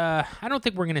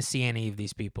we're gonna see any of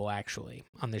these people actually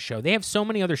on the show. They have so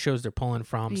many other shows they're pulling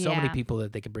from, so many people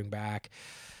that they could bring back,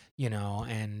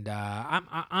 and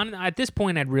I'm at this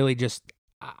point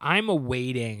I'm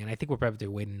awaiting, and I think we're probably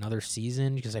waiting another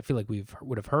season because I feel like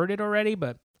would have heard it already,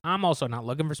 but I'm also not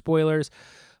looking for spoilers,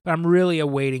 but I'm really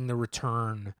awaiting the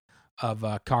return of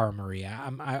Cara Maria.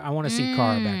 I want to see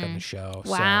Cara back on the show.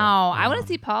 Wow. So, I want to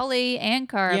see Polly and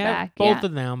Cara back. Both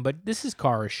of them, but this is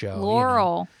Cara's show.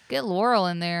 Laurel. Get Laurel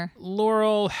in there.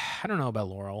 Laurel, I don't know about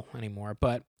Laurel anymore,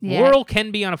 but Laurel can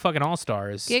be on a fucking All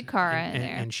Stars. Get Cara in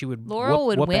there. And she would Laurel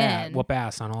would win. Whoop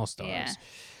ass on All Stars.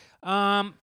 Yeah.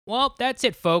 Well, that's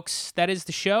it, folks. That is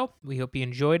the show. We hope you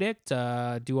enjoyed it.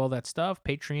 Do all that stuff.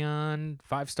 Patreon,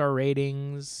 5-star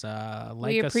ratings.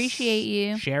 We appreciate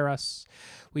you. Share us.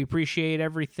 We appreciate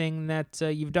everything that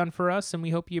you've done for us, and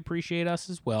we hope you appreciate us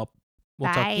as well.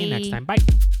 We'll talk to you next time. Bye.